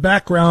to give the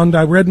background.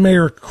 I read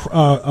Mayor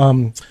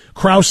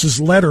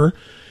Krause's letter,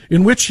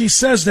 in which he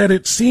says that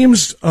it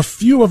seems a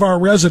few of our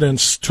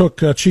residents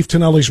took Chief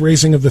Tonelli's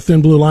raising of the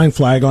thin blue line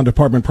flag on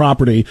department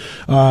property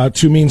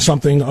to mean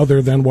something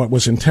other than what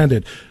was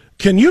intended.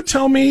 Can you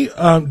tell me,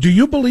 do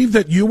you believe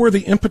that you were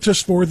the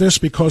impetus for this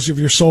because of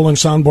your Solon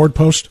Soundboard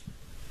post?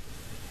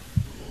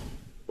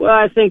 Well,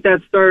 I think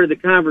that started the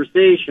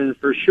conversation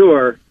for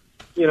sure.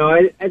 You know,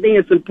 I think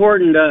it's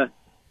important to,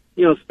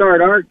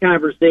 start our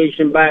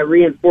conversation by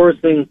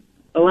reinforcing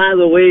a lot of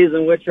the ways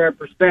in which our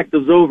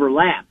perspectives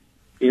overlap.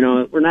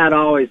 We're not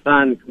always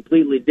on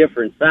completely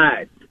different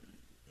sides.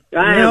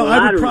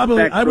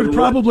 I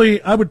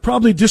would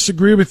probably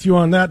disagree with you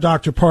on that,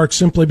 Dr. Parks,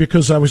 simply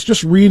because I was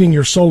just reading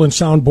your Solon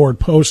Soundboard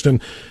post,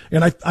 and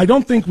I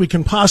don't think we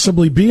can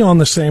possibly be on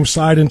the same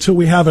side until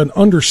we have an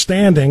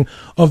understanding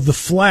of the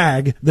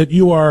flag that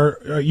you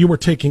were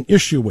taking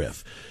issue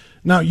with.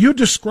 Now, you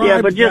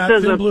described but just that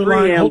as thin a blue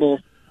preamble.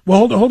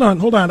 Well, hold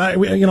on.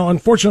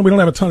 Unfortunately, we don't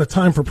have a ton of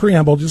time for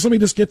preamble. Just let me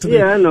just get to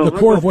the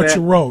core of what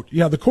you wrote.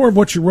 Yeah, the core of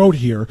what you wrote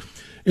here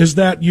is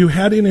that you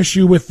had an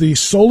issue with the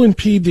Solon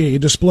PD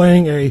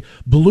displaying a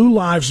Blue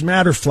Lives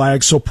Matter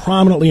flag so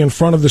prominently in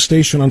front of the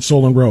station on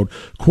Solon Road,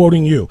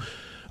 quoting you.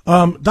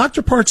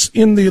 Dr. Parks,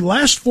 in the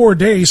last 4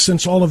 days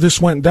since all of this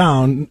went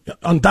down,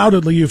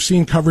 undoubtedly you've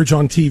seen coverage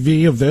on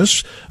TV of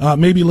this,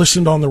 maybe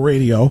listened on the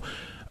radio.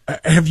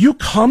 Have you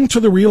come to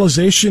the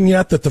realization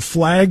yet that the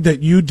flag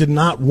that you did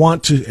not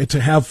want to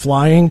have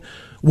flying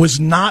was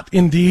not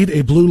indeed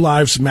a Blue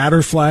Lives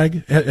Matter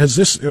flag? Has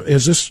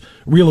this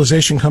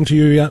realization come to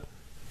you yet?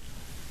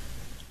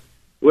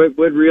 What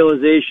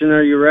realization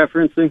are you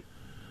referencing?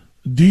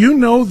 Do you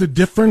know the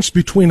difference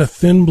between a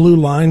thin blue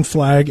line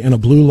flag and a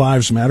Blue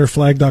Lives Matter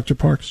flag, Dr.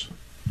 Parks?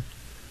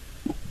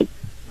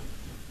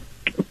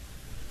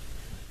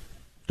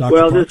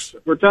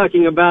 We're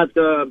talking about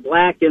the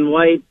black and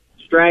white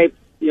stripes,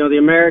 the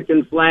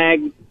American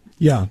flag.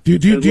 Yeah. Do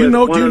you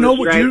know what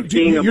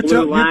you're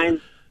telling?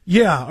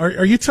 Yeah.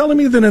 Are you telling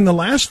me that in the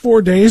last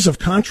 4 days of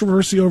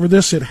controversy over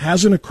this, it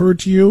hasn't occurred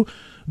to you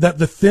that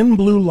the thin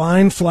blue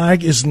line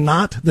flag is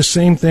not the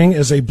same thing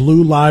as a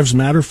Blue Lives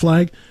Matter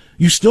flag?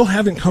 You still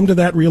haven't come to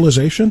that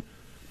realization?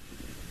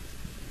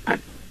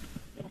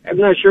 I'm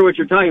not sure what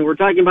you're talking. We're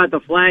talking about the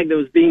flag that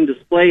was being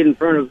displayed in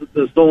front of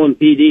the Solon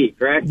PD,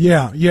 correct?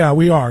 Yeah,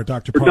 we are,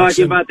 Dr. We're Parks.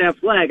 talking about that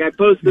flag. I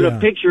posted a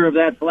picture of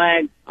that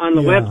flag on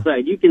the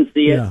website. You can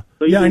see it.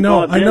 So you can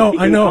call it this, you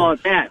can call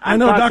it that. I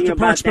know, Dr.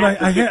 Parks, but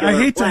I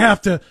hate to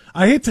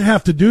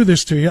have to do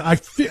this to you. I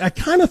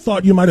kind of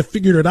thought you might have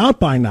figured it out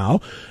by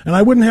now, and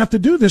I wouldn't have to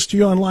do this to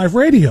you on live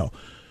radio.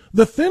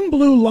 The thin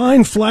blue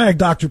line flag,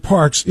 Dr.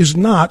 Parks, is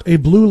not a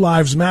Blue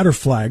Lives Matter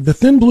flag. The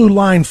thin blue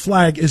line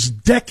flag is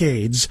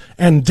decades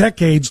and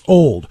decades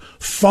old,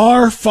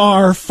 far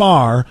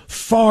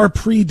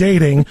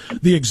predating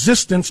the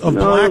existence of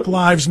Black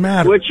Lives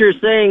Matter. What you're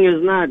saying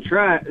is not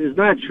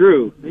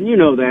true, and you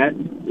know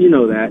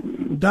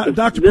that.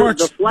 Dr.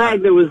 Parks, the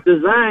flag that was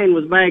designed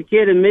was by a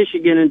kid in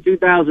Michigan in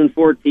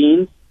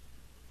 2014.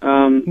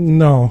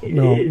 No.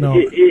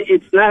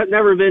 It's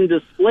never been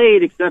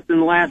displayed except in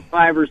the last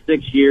 5 or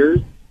 6 years,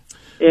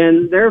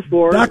 and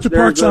therefore, Dr.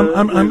 Parks, I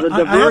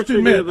have to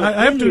admit,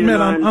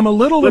 I'm a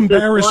little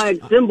embarrassed.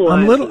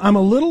 I'm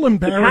a little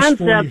embarrassed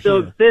for you here. The concept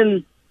of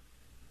thin.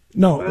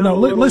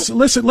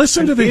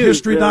 Listen to the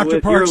history,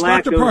 Dr. Parks.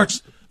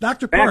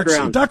 Dr.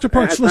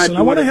 Parks, listen,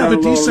 I want to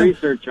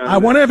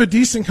have a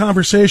decent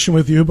conversation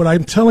with you, but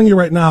I'm telling you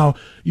right now,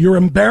 you're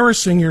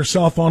embarrassing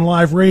yourself on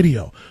live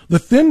radio. The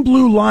thin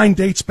blue line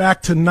dates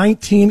back to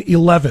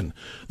 1911.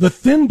 The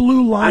thin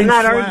blue line I'm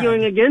not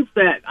arguing against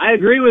that. I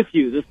agree with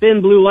you. The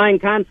thin blue line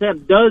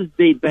concept does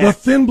date back. The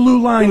thin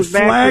blue line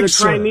flag, to the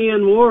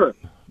Crimean War.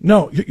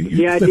 No,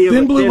 the idea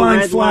thin of blue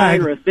line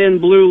flag or a thin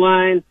blue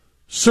line.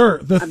 Sir,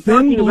 the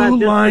thin blue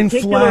line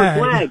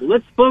flag.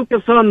 Let's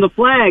focus on the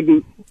flag,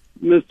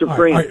 Mr.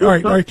 Frank. All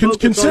right.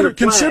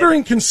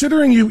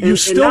 Considering you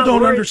still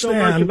don't understand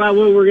so much about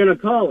what we're going to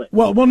call it.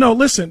 Well, no.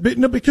 Listen,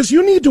 because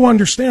you need to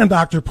understand,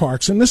 Dr.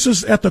 Parks, and this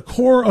is at the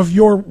core of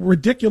your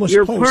ridiculous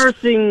You're post.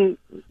 parsing.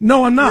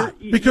 No, I'm not,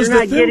 because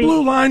the thin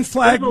blue line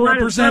flag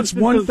represents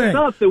one thing.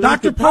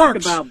 Dr.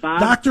 Parks.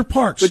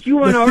 But you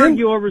want to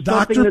argue over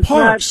something that's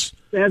not.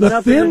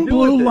 The thin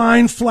blue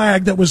line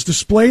flag that was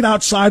displayed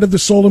outside of the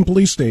Solon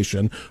police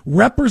station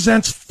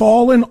represents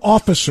fallen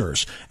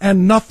officers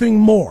and nothing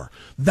more.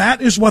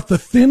 That is what the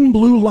thin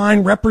blue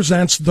line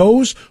represents,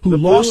 those who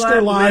lost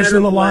their lives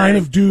in the line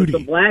of duty. The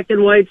black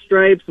and white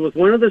stripes, with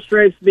one of the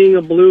stripes being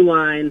a blue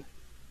line,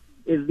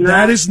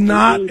 that is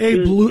not a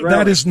Blue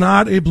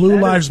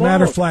Lives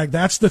Matter flag.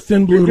 That's the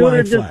thin blue line flag.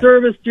 You're doing a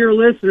disservice to your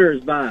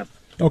listeners, Bob.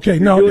 Okay,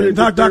 no,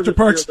 Dr.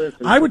 Parks,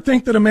 I would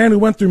think that a man who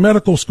went through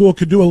medical school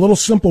could do a little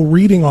simple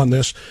reading on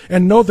this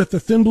and know that the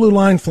thin blue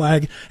line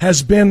flag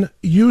has been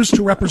used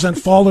to represent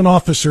fallen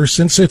officers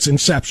since its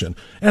inception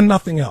and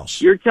nothing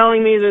else. You're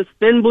telling me this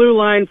thin blue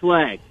line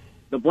flag,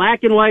 the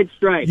black and white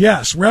stripe.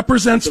 Yes,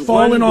 represents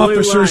fallen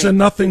officers and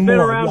nothing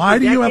more. Why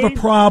do you have a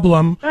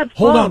problem?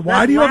 Hold on.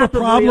 Why do you have a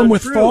problem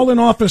with fallen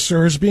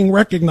officers being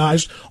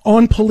recognized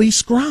on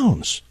police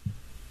grounds?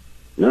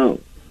 No,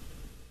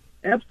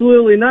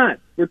 absolutely not.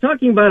 We're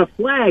talking about a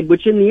flag,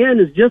 which in the end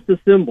is just a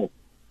symbol.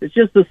 It's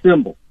just a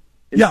symbol.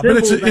 Yeah, but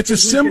it's a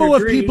symbol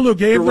of people who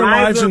gave their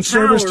lives in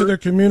service to their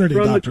community,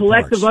 from Dr. the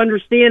collective Parks.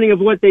 understanding of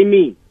what they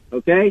mean,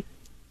 okay?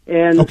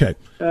 And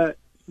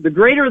the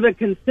greater the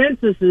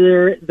consensus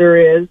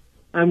there is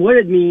on what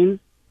it means,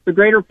 the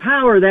greater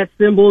power that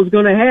symbol is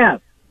going to have.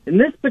 And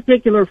this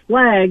particular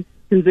flag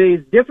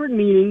conveys different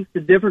meanings to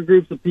different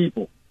groups of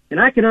people.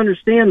 And I can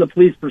understand the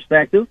police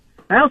perspective.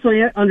 I also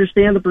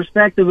understand the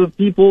perspective of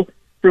people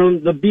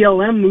from the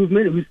BLM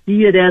movement who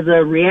see it as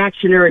a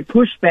reactionary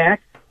pushback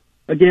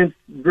against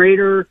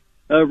greater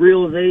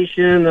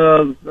realization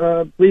of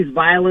police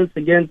violence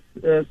against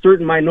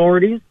certain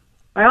minorities.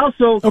 I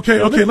also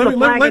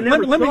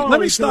let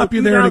me stop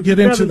you there to get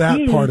into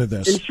that part of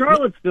this. In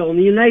Charlottesville, in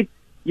the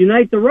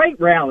Unite the Right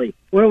rally,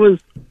 when it was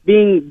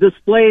being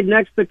displayed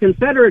next to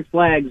Confederate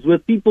flags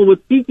with people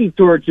with tiki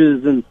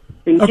torches and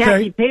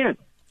khaki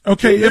pants.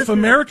 Okay, if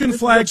American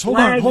flags, hold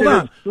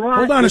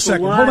on a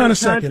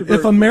second.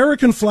 If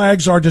American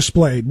flags are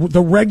displayed,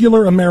 the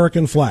regular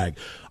American flag,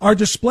 are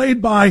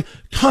displayed by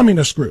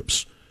communist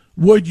groups,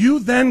 would you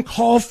then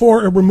call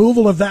for a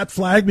removal of that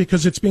flag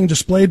because it's being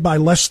displayed by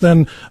less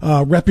than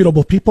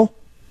reputable people?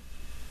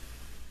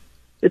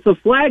 It's a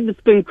flag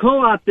that's been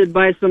co-opted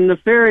by some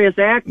nefarious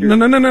actors.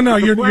 No.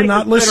 You're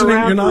not listening.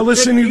 You're not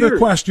listening to the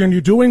question.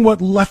 You're doing what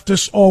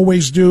leftists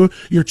always do.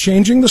 You're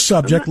changing the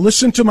subject.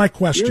 Listen to my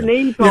question. You're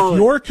name-calling. If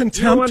your contempt,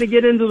 you don't want to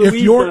get into the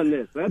weeds on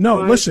this. That's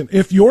fine. Listen.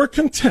 If your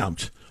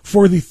contempt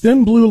for the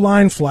thin blue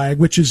line flag,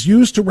 which is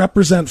used to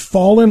represent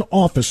fallen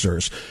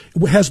officers,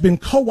 has been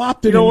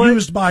co-opted and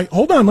used by.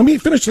 Hold on. Let me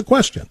finish the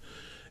question.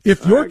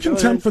 If your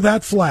contempt for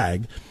that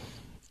flag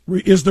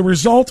is the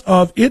result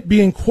of it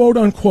being, quote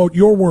unquote,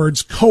 your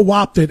words,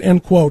 co-opted,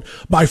 end quote,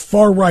 by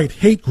far-right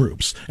hate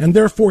groups, and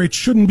therefore it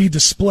shouldn't be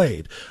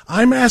displayed.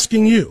 I'm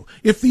asking you,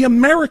 if the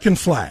American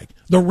flag,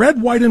 the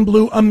red, white, and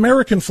blue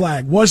American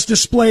flag was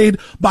displayed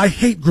by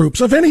hate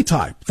groups of any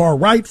type, far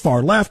right,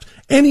 far left,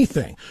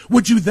 anything,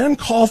 would you then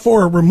call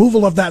for a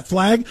removal of that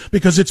flag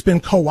because it's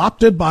been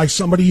co-opted by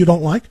somebody you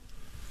don't like?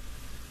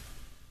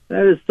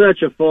 That is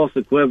such a false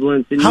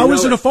equivalence. And how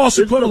is it a false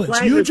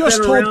equivalence? You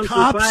just told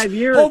cops,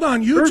 hold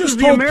on, you just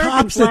told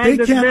cops that they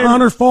can't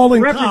honor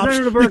fallen cops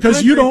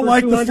because you don't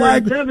like the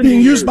flag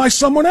being used by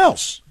someone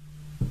else.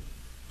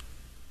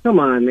 Come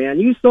on, man.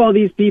 You saw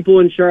these people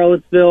in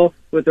Charlottesville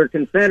with their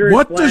Confederate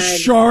What flag. Does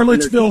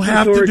Charlottesville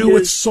have to do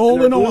with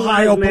Solon,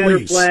 Ohio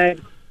police?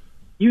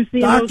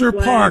 Dr.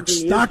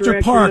 Parks,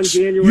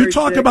 you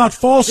talk about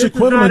false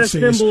equivalencies. This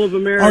is not a symbol of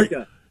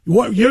America.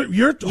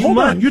 Hold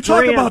on. You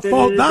talk about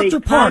false.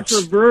 Dr.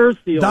 Parks.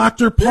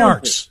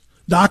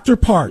 Dr.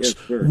 Parks,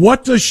 yes,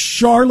 what does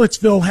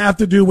Charlottesville have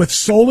to do with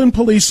Solon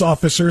police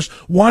officers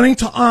wanting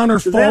to honor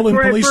fallen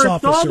police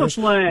officers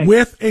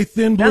with a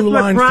thin blue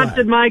line flag? That's what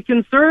prompted my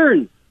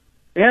concern.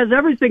 It has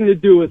everything to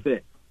do with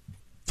it.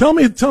 Tell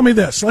me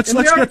this. Let's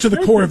get to the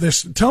core of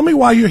this. Tell me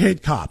why you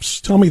hate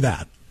cops. Tell me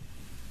that.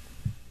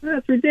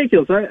 That's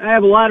ridiculous. I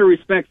have a lot of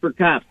respect for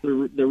cops.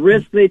 The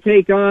risk they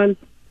take on,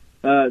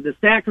 the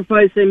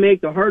sacrifice they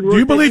make, the hard work. Do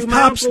you believe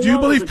cops? Do you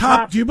believe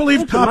cops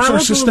are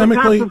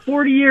systemically? For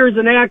 40 years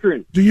in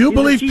Akron. Do you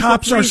believe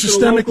cops are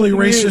systemically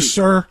racist,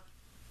 sir?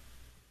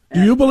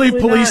 Do you believe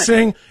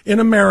policing in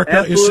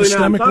America is systemically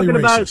racist? I'm talking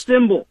about a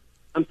symbol.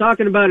 I'm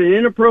talking about an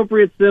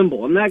inappropriate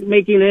symbol. I'm not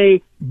making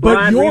a.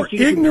 But your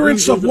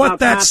ignorance of what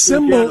that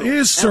symbol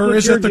is, sir,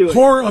 is at the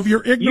core of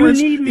your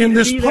ignorance in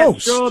this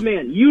post.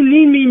 You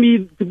need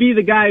me to be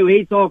the guy who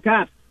hates all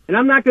cops, and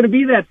I'm not going to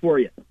be that for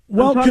you.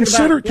 Well,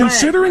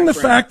 considering the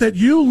fact that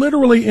you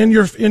literally in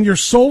your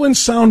Solon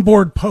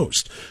soundboard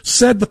post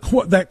said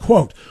that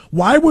quote,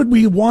 why would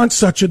we want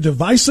such a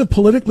divisive,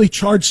 politically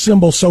charged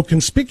symbol so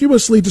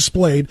conspicuously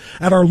displayed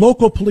at our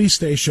local police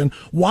station?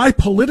 Why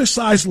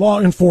politicize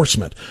law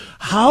enforcement?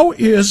 How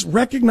is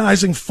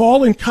recognizing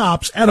fallen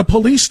cops at a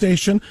police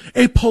station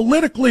a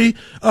politically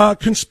a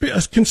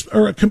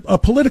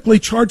politically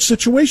charged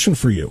situation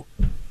for you?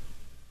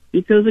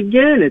 Because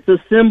again, it's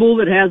a symbol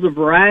that has a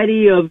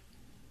variety of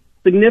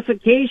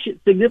signification.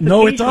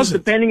 No, it doesn't.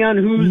 Depending on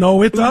who's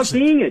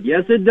seeing it.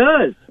 Yes, it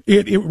does.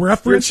 It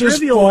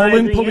references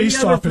fallen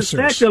police officers.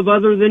 Perspective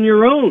other than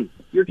your own.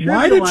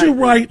 Why did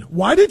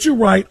you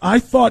write, I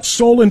thought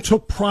Solon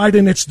took pride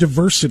in its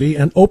diversity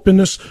and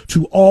openness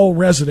to all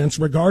residents,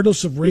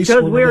 regardless of race or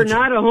religion? Because we're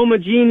not a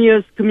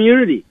homogeneous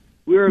community.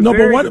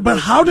 But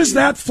how does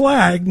that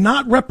flag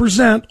not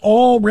represent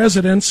all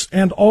residents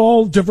and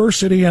all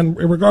diversity and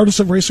regardless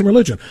of race and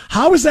religion?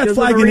 How is that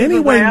flag in any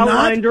way not?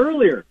 Outlined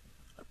earlier.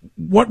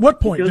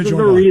 What point did you? Because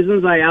of the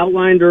reasons I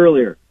outlined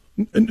earlier.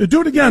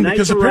 Do it again,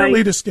 because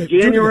apparently it escaped.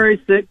 January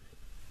 6th.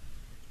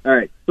 All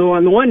right. So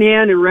on the one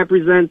hand, it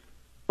represents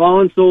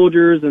fallen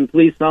soldiers and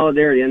police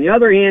solidarity. On the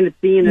other hand, it's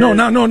seen as... No,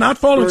 not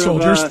fallen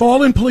soldiers.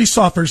 Fallen police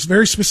officers,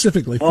 very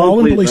specifically.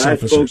 Fallen police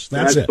officers.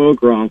 That's it. I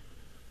spoke wrong.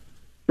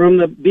 From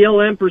the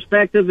BLM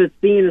perspective, it's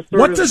seen as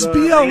what does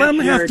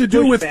BLM have to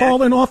do with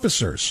fallen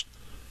officers?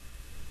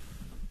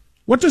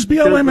 What does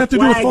BLM have to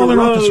do with fallen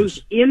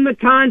officers? In the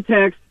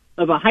context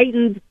of a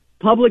heightened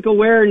public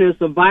awareness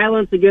of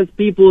violence against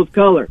people of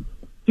color.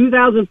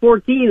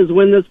 2014 is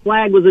when this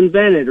flag was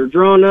invented or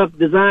drawn up,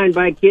 designed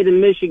by a kid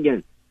in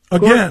Michigan.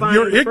 Again,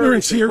 your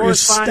ignorance here is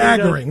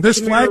staggering. This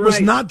flag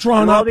was not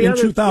drawn up in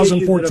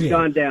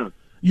 2014.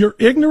 Your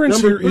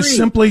ignorance here is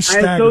simply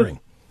staggering.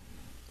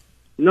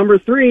 Number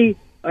 3,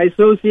 I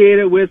associate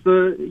it with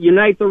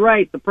Unite the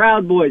Right, the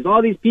Proud Boys,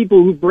 all these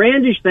people who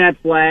brandish that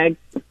flag,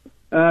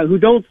 who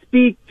don't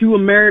speak to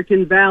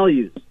American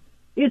values.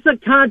 It's a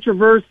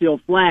controversial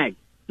flag.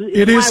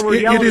 It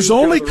is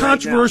only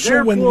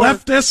controversial when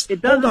leftists,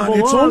 hold on,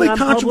 it's only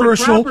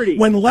controversial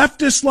when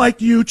leftists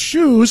like you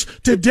choose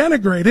to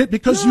denigrate it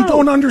because you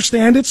don't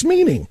understand its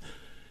meaning.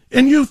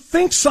 And you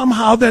think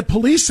somehow that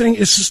policing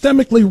is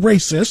systemically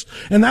racist,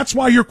 and that's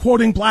why you're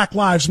quoting Black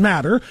Lives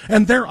Matter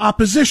and their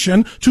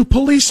opposition to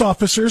police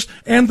officers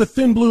and the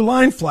thin blue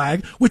line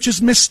flag, which is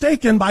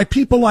mistaken by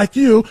people like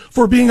you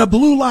for being a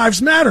Blue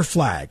Lives Matter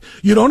flag.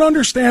 You don't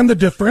understand the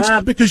difference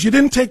because you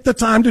didn't take the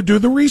time to do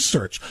the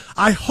research.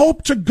 I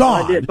hope to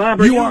God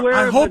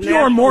I hope you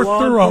are more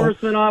thorough.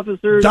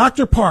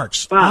 Dr.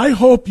 Parks, I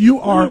hope you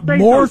are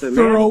more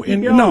thorough in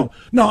No,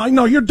 I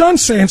know you're done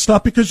saying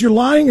stuff because you're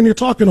lying and you're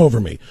talking over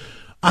me.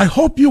 I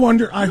hope you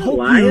Dr.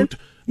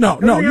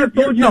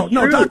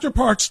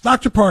 Parks,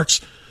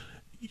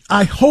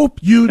 I hope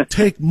you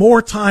take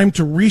more time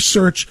to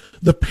research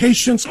the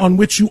patience on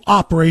which you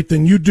operate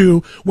than you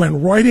do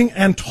when writing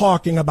and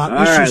talking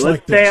about issues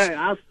like this.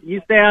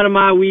 You stay out of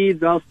my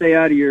weeds, I'll stay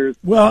out of yours.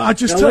 Well, I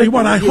just tell you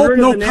what, I hope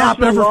no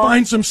cop ever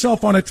finds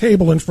himself on a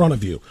table in front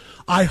of you.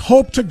 I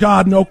hope to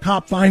God no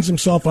cop finds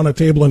himself on a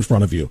table in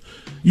front of you.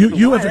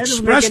 You have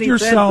expressed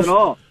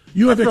yourself.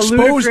 You have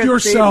exposed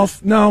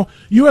yourself. No,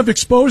 you have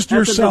exposed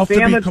yourself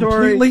to be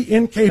completely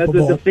incapable.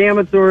 That's a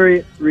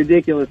defamatory,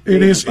 ridiculous.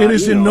 It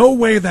is in no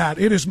way that.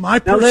 It is my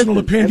personal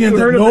opinion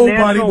that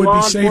nobody would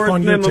be safe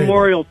on your table.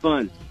 Memorial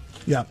Fund.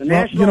 Yeah. The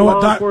National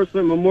Law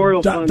Enforcement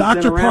Memorial Fund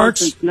has been around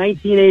since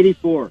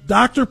 1984.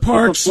 Dr.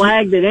 Parks. It's a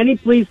flag that any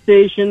police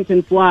station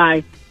can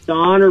fly to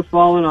honor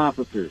fallen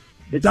officers.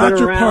 It's Dr.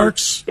 been around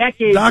Parks,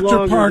 decades Dr.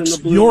 longer Parks,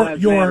 than the Blue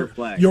Lives Matter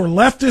flag. your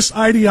leftist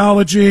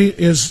ideology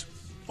is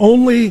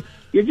only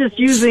You're just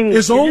using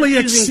is only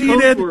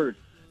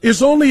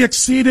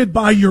exceeded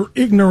by your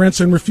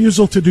ignorance and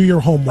refusal to do your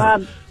homework.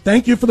 Bob,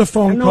 Thank you for the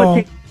phone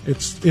call.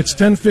 It's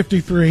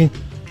 10:53.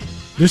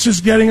 This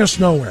is getting us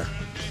nowhere.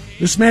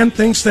 This man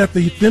thinks that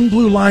the thin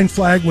blue line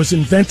flag was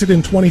invented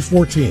in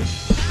 2014,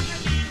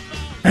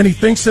 and he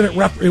thinks that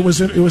it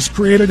was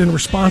created in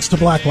response to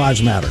Black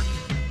Lives Matter.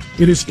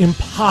 It is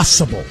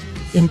impossible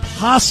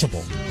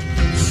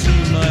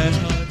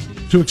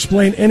to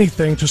explain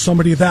anything to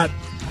somebody that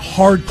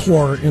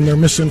hardcore in their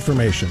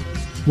misinformation.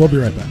 We'll be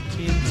right back.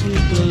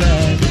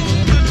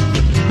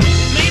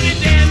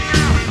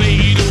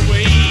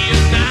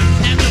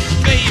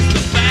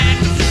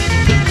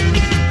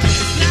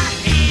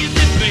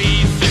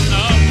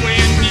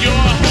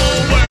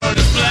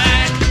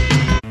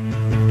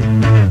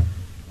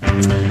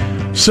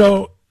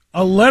 So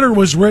a letter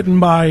was written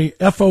by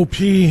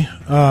FOP,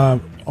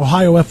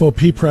 Ohio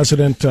FOP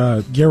President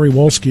Gary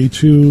Wolski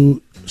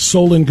to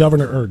Solon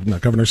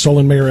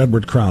Solon Mayor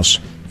Edward Krause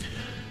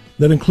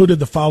that included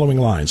the following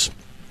lines.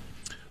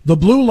 The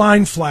blue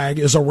line flag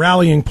is a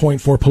rallying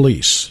point for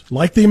police.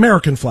 Like the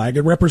American flag,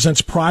 it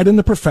represents pride in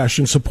the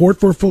profession, support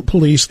for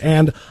police,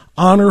 and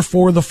honor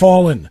for the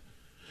fallen.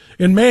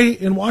 In May,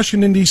 in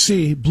Washington,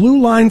 D.C., blue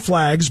line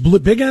flags,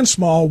 big and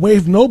small,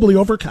 waved nobly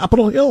over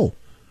Capitol Hill,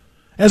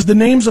 as the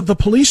names of the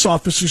police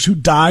officers who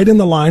died in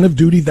the line of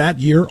duty that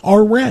year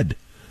are read.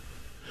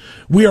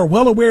 We are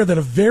well aware that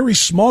a very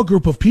small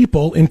group of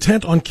people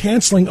intent on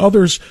canceling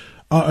others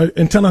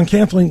don't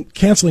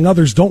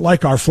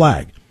like our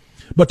flag.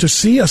 But to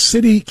see a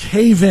city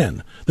cave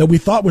in that we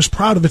thought was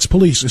proud of its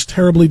police is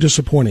terribly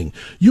disappointing.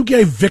 You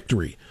gave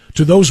victory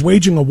to those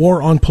waging a war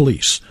on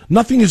police.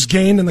 Nothing is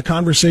gained in the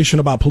conversation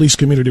about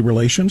police-community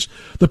relations.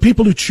 The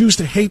people who choose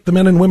to hate the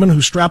men and women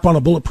who strap on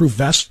a bulletproof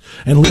vest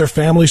and leave their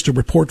families to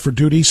report for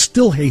duty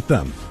still hate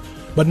them.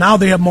 But now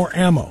they have more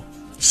ammo.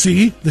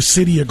 See, the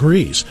city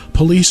agrees.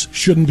 Police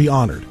shouldn't be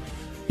honored.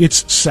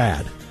 It's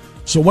sad.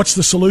 So what's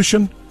the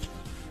solution?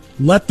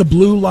 Let the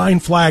blue line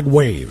flag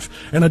wave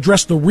and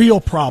address the real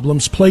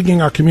problems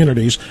plaguing our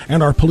communities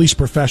and our police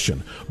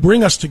profession.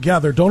 Bring us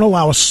together. Don't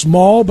allow a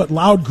small but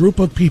loud group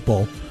of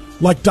people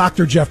like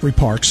Dr. Jeffrey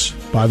Parks,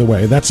 by the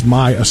way. That's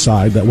my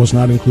aside. That was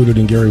not included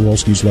in Gary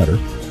Wolski's letter.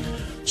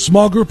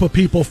 Small group of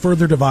people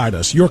further divide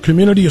us. Your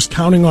community is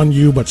counting on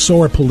you, but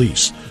so are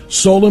police.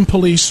 Solon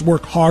police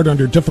work hard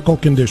under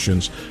difficult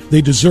conditions.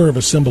 They deserve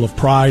a symbol of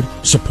pride,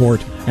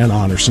 support, and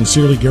honor.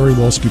 Sincerely, Gary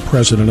Wolski,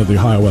 President of the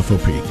Ohio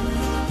FOP.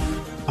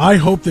 I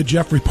hope that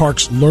Jeffrey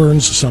Parks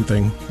learns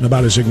something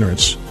about his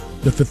ignorance,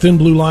 that the thin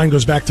blue line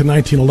goes back to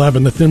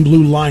 1911. The thin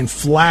blue line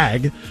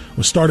flag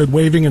was started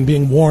waving and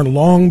being worn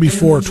long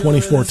before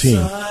 2014.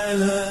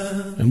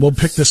 And we'll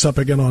pick this up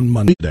again on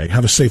Monday.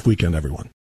 Have a safe weekend, everyone.